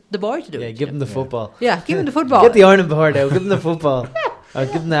the boy to do it. Yeah, give him the football. Yeah, give him the football. Get the ironing board out, give him the football. Or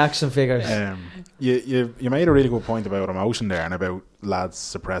give them the action figures. You made a really good point about emotion there, and about lads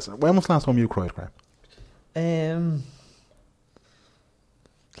suppressing. When was the last time you cried, Graham?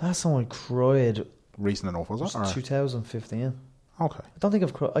 Last time I cried, recent enough, was it? 2015. Okay. I don't think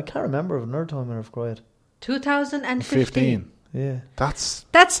I've cried. I can't remember of another time when I've cried. 2015. Yeah.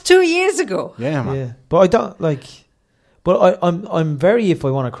 That's 2 years ago. Yeah, man. Yeah, but I don't like. But I'm very, if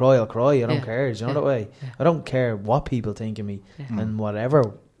I want to cry, I'll cry. I don't care. Do you know that way? Yeah. I don't care what people think of me and whatever.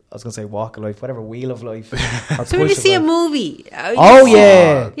 I was going to say walk of life, whatever wheel of life. So when you see a movie, yeah.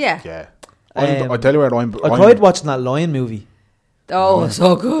 I tell you where I cried watching that Lion movie. Oh,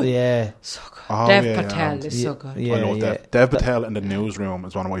 so good. Yeah. So good. Oh, Dev Patel is so good. Yeah, I love Dev Patel in The Newsroom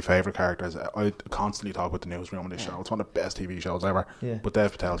is one of my favourite characters. I constantly talk about The Newsroom on this show. It's one of the best TV shows ever. Yeah. But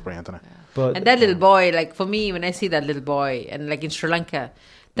Dev Patel's brilliant in it. But, and that little boy, like for me, when I see that little boy, and like in Sri Lanka,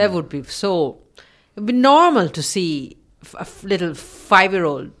 that would be so. It'd be normal to see a little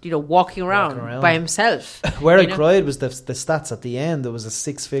 5-year-old, walking around by himself. Where I cried was the stats at the end. There was a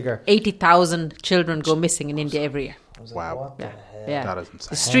 6-figure. 80,000 children go missing in India every year. Wow. Yeah. That is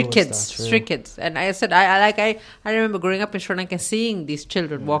insane. Street kids. And I said, I remember growing up in Sri Lanka seeing these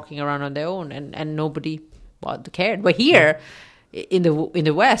children walking around on their own, and nobody cared. But here, in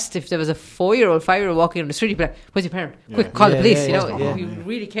the West, if there was a 4-year-old, 5-year-old walking on the street, you'd be like, where's your parent? Quick, call the police. You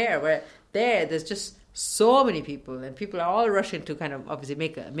really care. Where there's just so many people, and people are all rushing to kind of obviously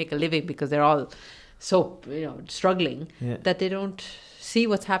make a living, because they're all so struggling Yeah. that they don't see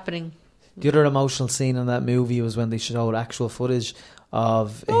what's happening. The other emotional scene in that movie was when they showed actual footage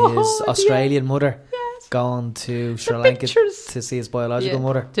of Oh, his Australian mother Yes. going to Sri Lanka pictures. to see his biological Yeah.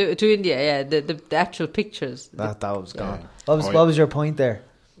 mother. To India, yeah, the actual pictures. That was gone. Yeah. What was your point there?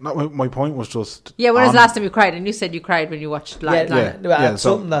 No, my point was just. Yeah, when was on- the last time you cried? And you said you cried when you watched Lion. Yeah.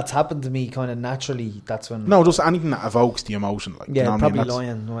 So- something that's happened to me kind of naturally. That's when. No, just anything that evokes the emotion. Like, Yeah, you know what probably I mean? That's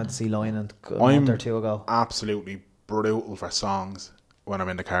Lion. I went to see Lion a I'm month or two ago. absolutely brutal for songs when I'm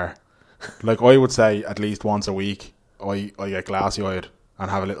in the car. Like, I would say at least once a week, I get glassy eyed and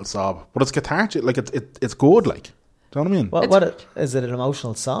have a little sob. But it's cathartic. Like, it's good. Like, do you know what I mean? What is it? An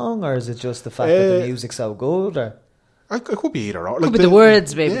emotional song, or is it just the fact that the music's so good? Or It could be either. Or. Could be the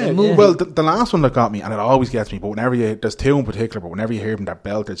words, maybe, Yeah, the movie. Well, the last one that got me, and it always gets me, but there's two in particular, but whenever you hear them, that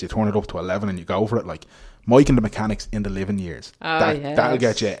belters, you turn it up to 11 and you go for it. Like Mike and the Mechanics in the Living Years. Oh, That'll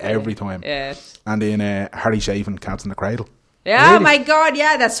get you every time. Yes. And then Harry Schaffen, Cats in the Cradle. Yeah, my God,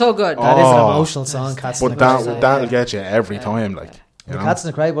 yeah, that's so good. that is an Oh. emotional song. Cats in But the Cradle. that'll get you every time. Like, you The know? Cats in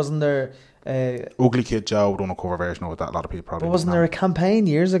the Cradle, wasn't there? Ugly Kid Joe done a cover version of it that a lot of people probably But wasn't don't there know. a campaign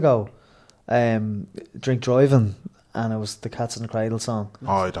years ago? Drink Driving, and it was the Cats in the Cradle song.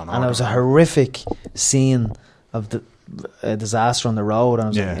 Oh, I don't know. And it was a horrific scene of the disaster on the road. And I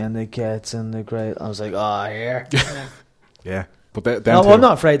was like, Yeah. and the Cats in the Cradle. I was like, oh, here. Yeah. But No, I'm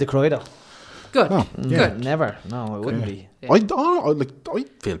not afraid to cry though. Good. Oh, yeah. Good. Never. No, it wouldn't be. I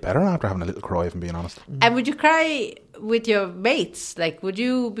feel better after having a little cry, if I'm being honest. And would you cry with your mates? Like, would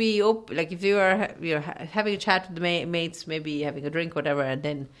you be like if you were having a chat with the mates, maybe having a drink, whatever, and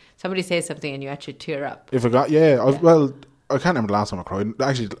then somebody says something and you actually tear up? If I got, well, I can't remember the last time I cried.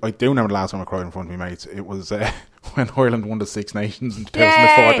 Actually, I do remember the last time I cried in front of my mates. It was when Ireland won the Six Nations in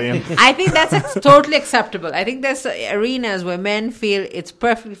 2014. Yay! I think that's totally acceptable. I think there's arenas where men feel it's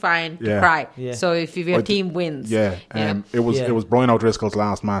perfectly fine to Yeah. cry. Yeah. So if your team wins, Yeah, you know? it was Yeah. Brian O'Driscoll's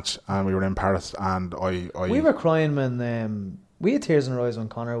last match, and we were in Paris, and I We were crying when we had tears in our eyes when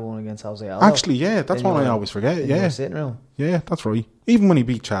Connor won against Jose Aldo. actually, yeah, that's In one I your- always forget. in Yeah, your sitting room. yeah, that's right. Even when he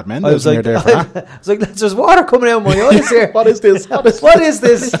beat Chad I Mendes, was and like, you're there for that. I was like, there's water coming out of my eyes here. What is this? What is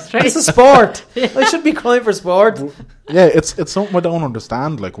this? right. This is sport. I should be crying for sport. Yeah, it's something I don't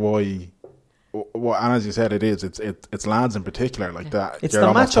understand. Like why. And as you said, it's lads in particular like that. It's you're the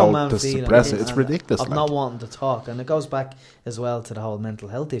almost macho told man to feeling. suppress it. It's and ridiculous. Of like. not wanting to talk, and it goes back as well to the whole mental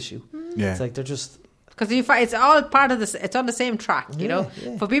health issue. Yeah. It's like they're just Because you find it's all part of this. It's on the same track, you know.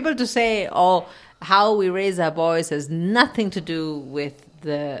 Yeah. For people to say, "Oh, how we raise our boys has nothing to do with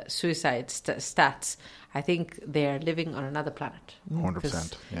the suicide stats," I think they're living on another planet.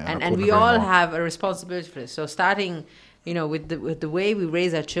 100%. Yeah, I and couldn't we agree all more. have a responsibility for this. So starting, with the way we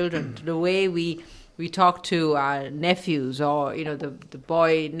raise our children, to the way we talk to our nephews, or the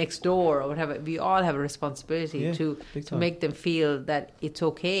boy next door or whatever, we all have a responsibility Yeah, to big time. make them feel that it's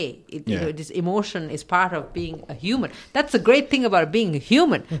okay. Yeah. This emotion is part of being a human. That's the great thing about being a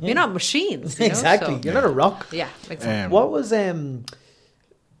human. We're not machines. exactly. So, You're not a rock. yeah, exactly. What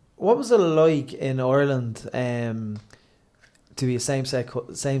was it like in Ireland to be a same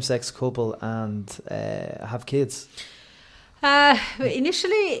sex couple and have kids?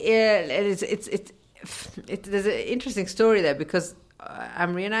 Initially, there's an interesting story there because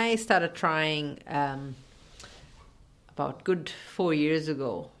Amri and I started trying about good 4 years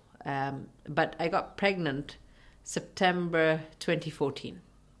ago, but I got pregnant September 2014.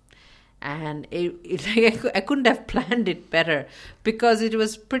 And I couldn't have planned it better because it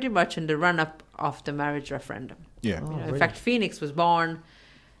was pretty much in the run-up of the marriage referendum. Yeah. In fact, Phoenix was born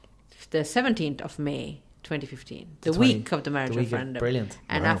the 17th of May 2015, the week of the marriage referendum. Brilliant.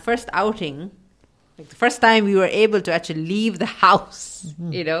 And Wow. our first outing, like the first time we were able to actually leave the house,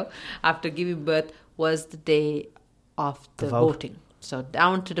 after giving birth, was the day of the vote. voting. So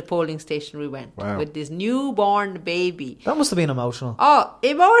down to the polling station we went Wow. with this newborn baby. That must have been emotional. Oh,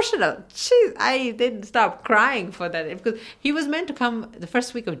 emotional. Jeez, I didn't stop crying for that because he was meant to come the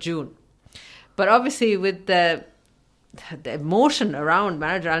first week of June. But obviously with the emotion around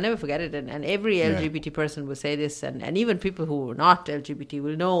marriage, I'll never forget it. And every LGBT person will say this, and even people who were not LGBT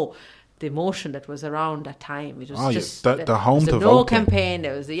will know the emotion that was around that time. It was Oh, yeah. just The home there to was a no vote thing. campaign,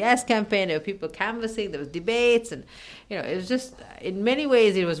 there was the yes campaign, there were people canvassing, there was debates, and it was just, in many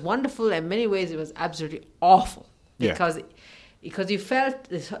ways it was wonderful, and in many ways it was absolutely awful. Yeah. Because you felt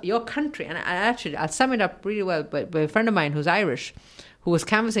your country, and actually I'll sum it up really well by a friend of mine who's Irish, who was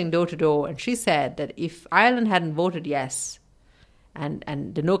canvassing door to door, and she said that if Ireland hadn't voted yes and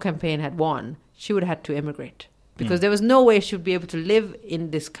the no campaign had won, she would have had to immigrate. Because there was no way she would be able to live in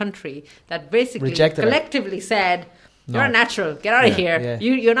this country that basically Rejected her. collectively said, You're a natural. Get out of here. Yeah.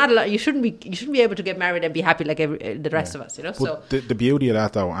 You're not. You shouldn't be able to get married and be happy like the rest of us. You know. But the beauty of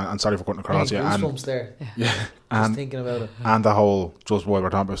that, though, and sorry for cutting across you, and goosebumps there. yeah, Just and thinking about it. and the whole, just while we're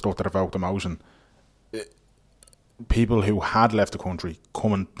talking about stuff that evoked emotion, people who had left the country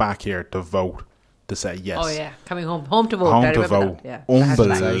coming back here to vote, to say yes. Oh yeah, coming home to vote. Home I to remember vote. that. Yeah.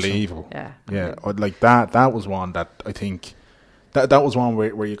 Unbelievable. Yeah. Like that was one that I think that was one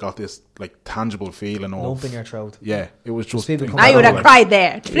where you got this like tangible feeling of Lump in your throat. Yeah, it was just people come I would have incredible, cried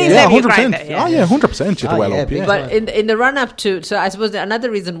there. Please Yeah, let me cry 100%. there. Yeah. Oh yeah, 100%. You'd Oh, well yeah, up. big Yeah. But in the run up to, so I suppose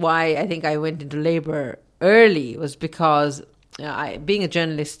another reason why I think I went into labour early was because being a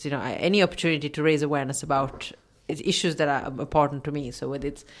journalist, any opportunity to raise awareness about issues that are important to me. So whether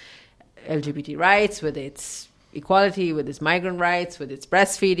it's LGBT rights, whether it's equality, whether it's migrant rights, whether it's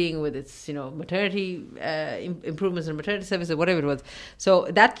breastfeeding, whether it's maternity improvements in maternity services, whatever it was. So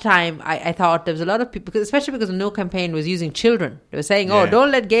at that time, I thought there was a lot of people, especially because the No campaign was using children. They were saying, "Oh, don't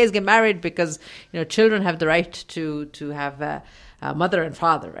let gays get married because children have the right to have a mother and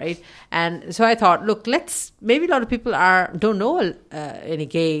father," right? And so I thought, look, maybe a lot of people don't know any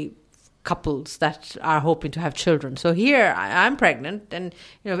gay couples that are hoping to have children. So here I'm pregnant, and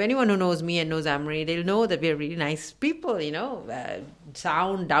if anyone who knows me and knows Amory, they'll know that we're really nice people,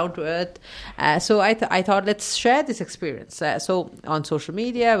 sound, down to earth. So I thought, let's share this experience. So on social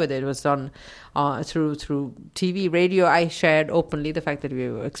media, whether it was on through TV, radio, I shared openly the fact that we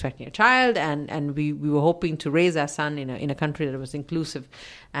were expecting a child, and we were hoping to raise our son in a country that was inclusive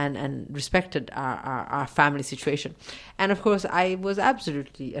and respected our family situation. And of course, I was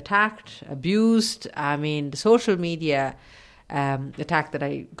absolutely attacked, abused. I mean, the social media attack that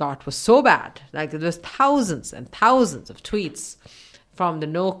I got was so bad. Like, there was thousands and thousands of tweets from the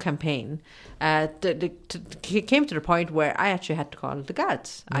No campaign. It came to the point where I actually had to call the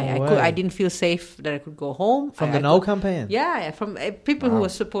guards. I didn't feel safe that I could go home. From the No campaign? Yeah, from people who were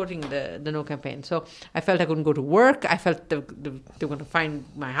supporting the No campaign. So I felt I couldn't go to work. I felt they were going to find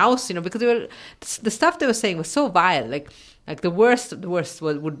my house, because the stuff they were saying was so vile. Like the worst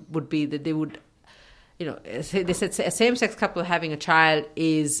would be that they would, they said a same-sex couple having a child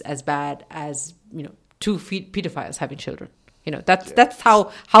is as bad as, two pedophiles having children. That's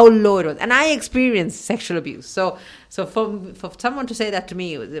how low it was. And I experienced sexual abuse. So for someone to say that to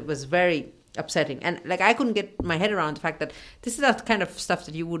me, it was very upsetting. And I couldn't get my head around the fact that this is that kind of stuff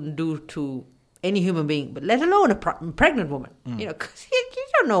that you wouldn't do to any human being, but let alone a pregnant woman. Because you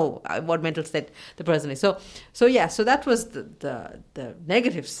don't know what mental state the person is. So that was the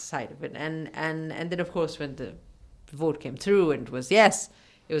negative side of it. And then of course when the vote came through and it was yes,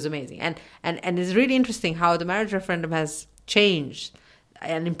 it was amazing. And it's really interesting how the marriage referendum has changed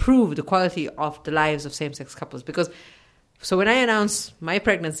and improved the quality of the lives of same-sex couples. Because so when I announced my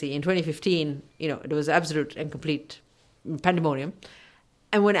pregnancy in 2015, it was absolute and complete pandemonium.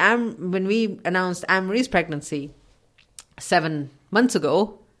 And when we announced Anne-Marie's pregnancy 7 months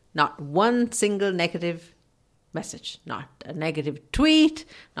ago, not one single negative message, not a negative tweet,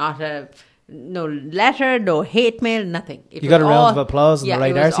 no letter, no hate mail, nothing. You got a round of applause on the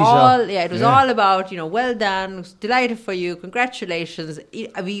Ray Darcy show. Yeah, it was all about, well done, was delighted for you, congratulations.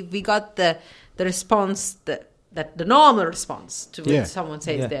 We got the response that the normal response to when someone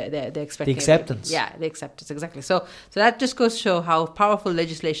says they're expecting the acceptance. The acceptance, exactly. So that just goes to show how powerful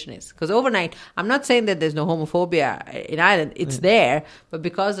legislation is. Because overnight, I'm not saying that there's no homophobia in Ireland. It's there, but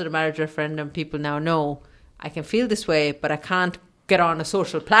because of the marriage referendum, people now know I can feel this way, but I can't get on a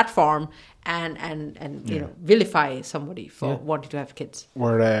social platform and vilify somebody for wanting to have kids.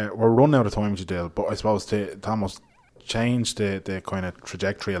 We're running out of time, Jadil, but I suppose to almost change the kind of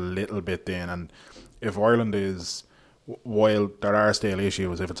trajectory a little bit then, and if Ireland is, while there are still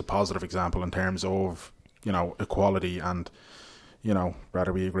issues, if it's a positive example in terms of equality and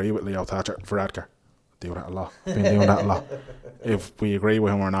whether we agree with Leo Varadkar, do that a lot, been doing that a lot. If we agree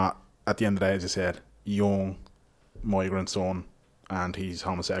with him or not, at the end of the day, as you said, young migrant son, and he's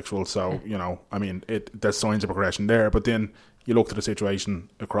homosexual, so there's signs of progression there. But then you look to the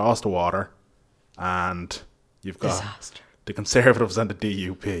situation across the water, and you've got the Conservatives and the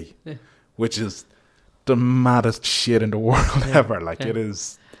DUP, which is the maddest shit in the world ever. It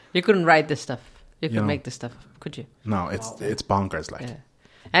is. You couldn't write this stuff. You couldn't make this stuff, could you? No, it's bonkers.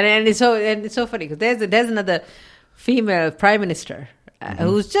 And it's so funny because there's another female prime minister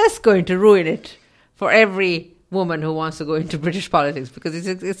who's just going to ruin it for every woman who wants to go into British politics, because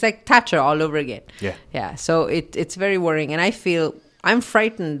it's like Thatcher all over again. Yeah. So it's very worrying, and I feel I'm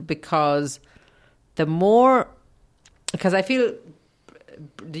frightened because I feel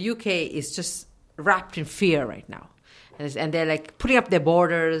the UK is just wrapped in fear right now, and they're like putting up their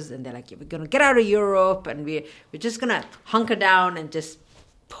borders, and they're like, we're going to get out of Europe, and we're just going to hunker down and just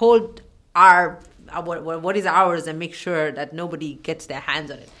hold our what is ours and make sure that nobody gets their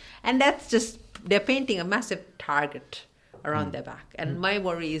hands on it. And that's just, they're painting a massive target around their back. And my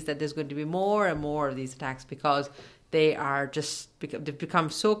worry is that there's going to be more and more of these attacks because they've become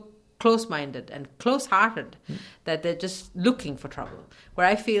so close-minded and close-hearted that they're just looking for trouble. Where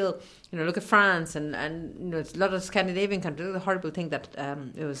I feel, look at France and a lot of Scandinavian countries. Look at the horrible thing that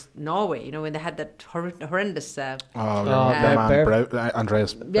it was Norway. When they had that horrendous. Andreas.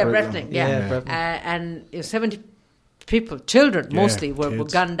 Yeah, Breivik. Yeah. And 70 people, children mostly, were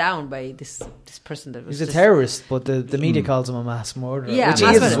gunned down by this person that was. He's a terrorist, but the media calls him a mass murderer, yeah, which he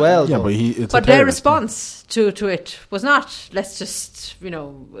is as well. Yeah, but their response to it was not, let's just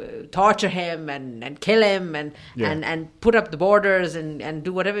torture him and kill him and put up the borders and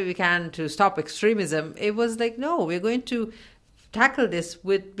do whatever we can to stop extremism. It was like, no, we're going to tackle this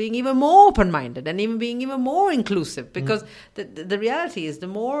with being even more open-minded and even being even more inclusive, because the reality is, the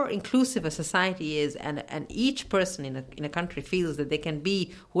more inclusive a society is, and each person in a country feels that they can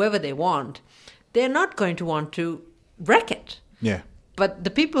be whoever they want, they're not going to want to wreck it. Yeah. But the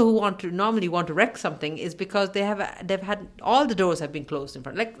people who normally want to wreck something is because they've had all the doors have been closed in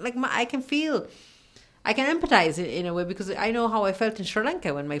front. I can empathize in a way, because I know how I felt in Sri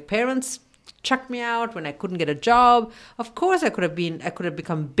Lanka when my parents chucked me out, when I couldn't get a job. Of course I could have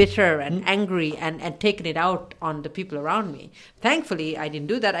become bitter and angry and taken it out on the people around me. Thankfully I didn't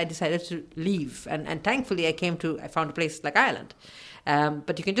do that. I decided to leave, and thankfully I found a place like Ireland.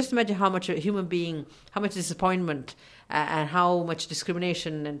 But you can just imagine how much a human being, how much disappointment and how much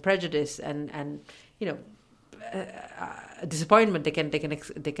discrimination and prejudice and disappointment they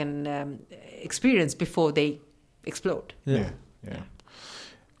can experience before they explode. Yeah.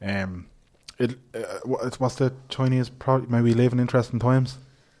 What's the Chinese may we live in interesting times?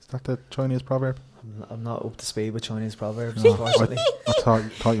 Is that the Chinese proverb? I'm not up to speed with Chinese proverbs, unfortunately. I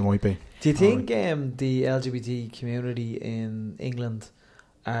thought you might be. Do you think the LGBT community in England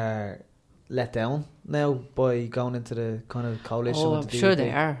are let down now by going into the kind of coalition with the DUP? Sure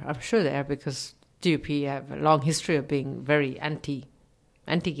they are. I'm sure they are, because DUP have a long history of being very anti-gay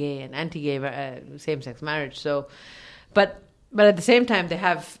and anti-gay same-sex marriage. So, but at the same time, they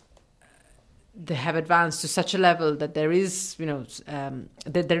have advanced to such a level that there is,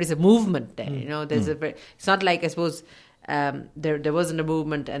 that there is a movement there. There's it's not like, I suppose, there wasn't a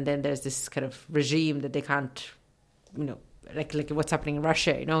movement and then there's this kind of regime that they can't, like what's happening in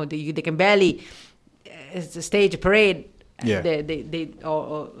Russia. They can barely stage a parade. Yeah. They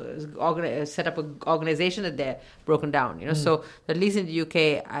set up an organization that they're broken down. So at least in the UK,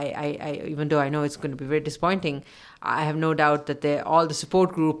 I even though I know it's going to be very disappointing, I have no doubt that all the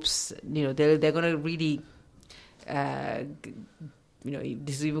support groups, they're going to really,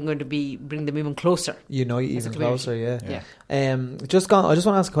 this is even going to bring them even closer. Even closer, yeah. I just want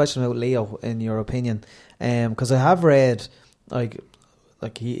to ask a question about Leo, in your opinion, because I have read, like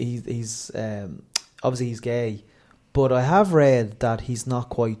he's obviously he's gay, but I have read that he's not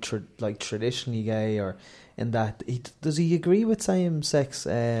quite traditionally gay, or in that does he agree with same-sex? He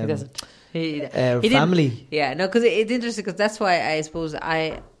doesn't. He family. Yeah, no, because it's interesting, because that's why I suppose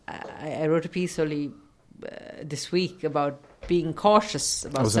I wrote a piece only this week about being cautious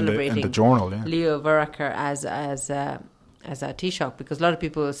about celebrating in the journal, Leo Varadkar as a Taoiseach, because a lot of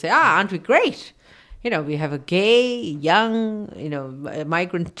people will say, aren't we great? We have a gay, young,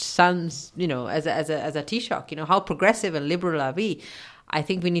 migrant sons, as a Taoiseach. How progressive and liberal are we? I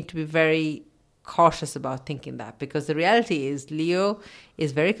think we need to be very cautious about thinking that, because the reality is Leo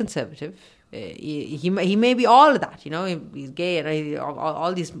is very conservative. He may be all of that, he's gay and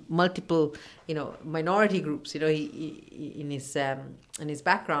all these multiple, minority groups, in his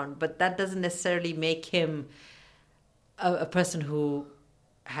background, but that doesn't necessarily make him a person who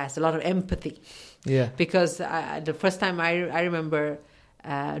has a lot of empathy. Yeah. Because the first time I remember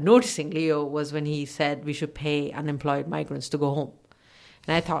noticing Leo was when he said we should pay unemployed migrants to go home.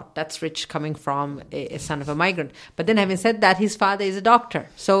 And I thought, that's rich coming from a son of a migrant. But then, having said that, his father is a doctor.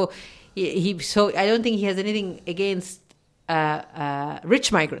 So so I don't think he has anything against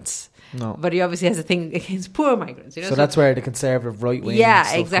rich migrants. No. But he obviously has a thing against poor migrants. So that's where the conservative right wing. Yeah,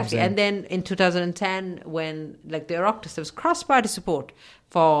 stuff exactly. comes in. And then in 2010, when the Oireachtas, there was cross-party support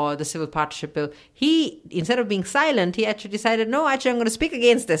for the Civil Partnership Bill, he, instead of being silent, he actually decided, no, I'm going to speak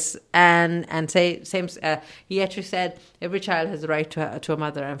against this and say same. He actually said every child has the right to a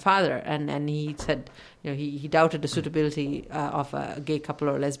mother and father, and he said, he doubted the suitability of a gay couple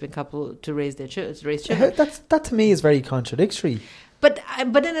or a lesbian couple to raise children. That to me is very contradictory. But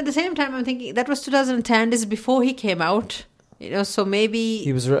then at the same time, I'm thinking that was 2010. This is before he came out, so maybe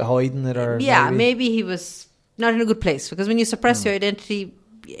he was hiding it, or maybe he was not in a good place, because when you suppress your identity,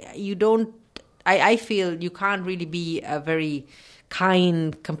 you don't. I feel you can't really be a very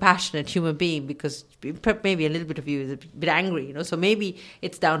kind, compassionate human being, because maybe a little bit of you is a bit angry, so maybe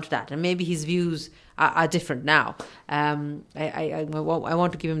it's down to that, and maybe his views are different now. I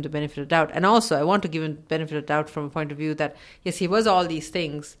want to give him the benefit of the doubt, and also I want to give him the benefit of the doubt from a point of view that yes, he was all these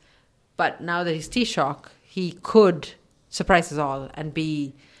things, but now that he's Taoiseach, he could surprise us all and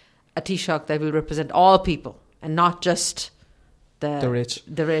be a Taoiseach that will represent all people and not just the rich,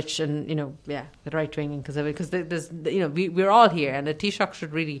 and the right wing, because there's we're all here, and the Taoiseach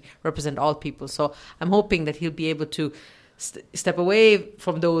should really represent all people. So I'm hoping that he'll be able to step away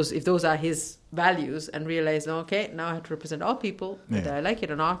from those, if those are his values, and realize, okay, now I have to represent all people, whether I like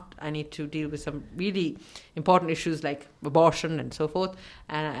it or not. I need to deal with some really important issues like abortion and so forth,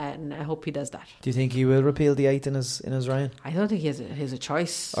 and I hope he does that. Do you think he will repeal the 8th in his reign? I don't think he has a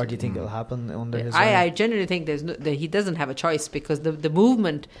choice. Or do you think it'll happen under his reign? I genuinely think that he doesn't have a choice, because the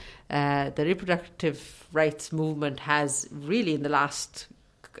movement, the reproductive rights movement, has really in the last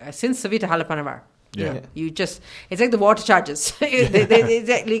since Savita Halappanavar. It's like the water charges. It's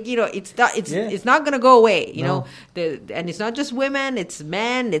not going to go away. And it's not just women; it's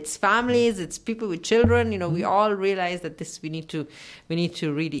men, it's families, it's people with children. We all realize that we need to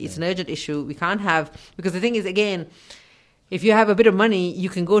really. It's an urgent issue. We can't have, because the thing is, again, if you have a bit of money, you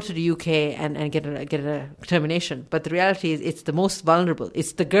can go to the UK and get a termination. But the reality is, it's the most vulnerable.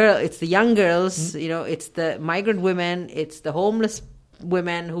 It's the young girls. It's the migrant women. It's the homeless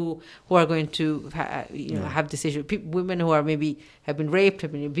women who are going to have this issue. Women who are maybe have been raped,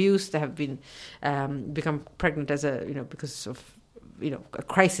 have been abused, have been become pregnant as because of a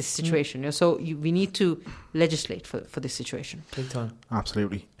crisis situation. So we need to legislate for this situation. Big time.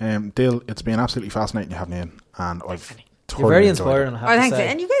 Absolutely. Dale, it's been absolutely fascinating having you in, and you're very inspiring. Thanks.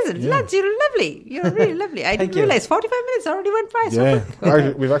 And you guys are lads, you're lovely. You're really lovely. I didn't realise 45 minutes already went by. So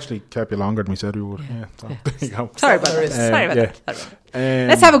quick. We've actually kept you longer than we said we would. So there you go. Sorry about that.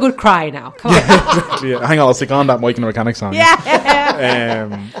 Let's have a good cry now. Come on. Hang on, I'll stick on that Mike and the Mechanic song.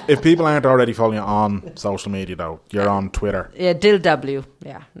 If people aren't already following you on social media, though, you're on Twitter. Yeah, Dill W.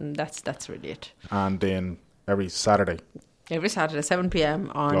 Yeah, that's really it. And then every Saturday, 7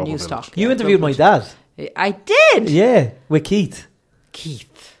 p.m. on Global Newstalk. Village. You interviewed my dad. I did. Yeah, with Keith.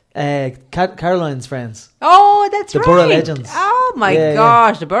 Caroline's friends. Oh, that's right. The Borough Legends. Oh my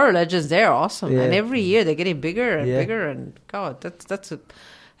gosh, the Borough Legends, they're awesome. Yeah. And every year they're getting bigger and bigger, and God, that's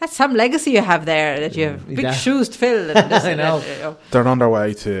some legacy you have there, that you have big shoes to fill. And I know. They're on their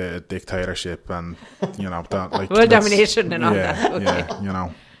way to dictatorship and that, world domination and all that. Okay. Yeah,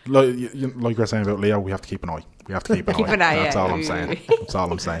 like you're saying about Leo, we have to keep an eye. We have to keep an eye. That's all I'm saying. That's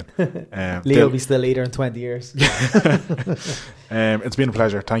all I'm saying. Leo will be still leader in 20 years. It's been a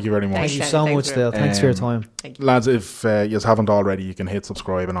pleasure. Thank you very much. Thank you so much, Dale. Thanks for your time. Lads, if you haven't already, you can hit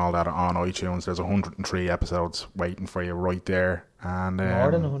subscribe and all that on iTunes. There's 103 episodes waiting for you right there. And more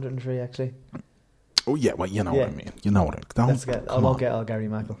than 103, actually. Oh, yeah, well, you know what I mean. You know what I mean. I won't get all Gary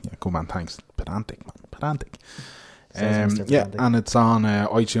Mackle. Yeah, good man, thanks. Pedantic. And it's on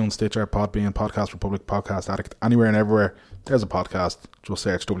iTunes, Stitcher, Podbean, Podcast Republic, Podcast Addict, anywhere and everywhere. There's a podcast. Just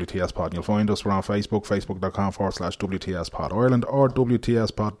search WTS Pod and you'll find us. We're on Facebook, facebook.com/WTS Pod Ireland, or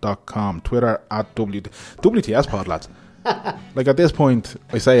WTSpod.com. Twitter at WTS Pod, lads. Like, at this point,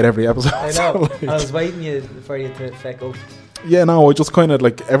 I say it every episode. I know. I was waiting for you to feck up. Yeah, no, I just kind of,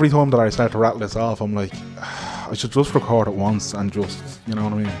 like, every time that I start to rattle this off, I'm like, I should just record it once and just, you know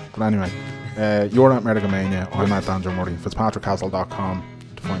what I mean? But anyway, you're at Merrigamania, I'm at Danger Murray. FitzpatrickCastle.com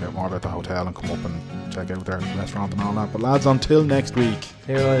to find out more about the hotel and come up and check out their restaurant and all that. But lads, until next week,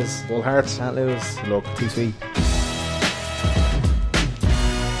 here it is. Full hearts. Can't lose. Look. Too sweet.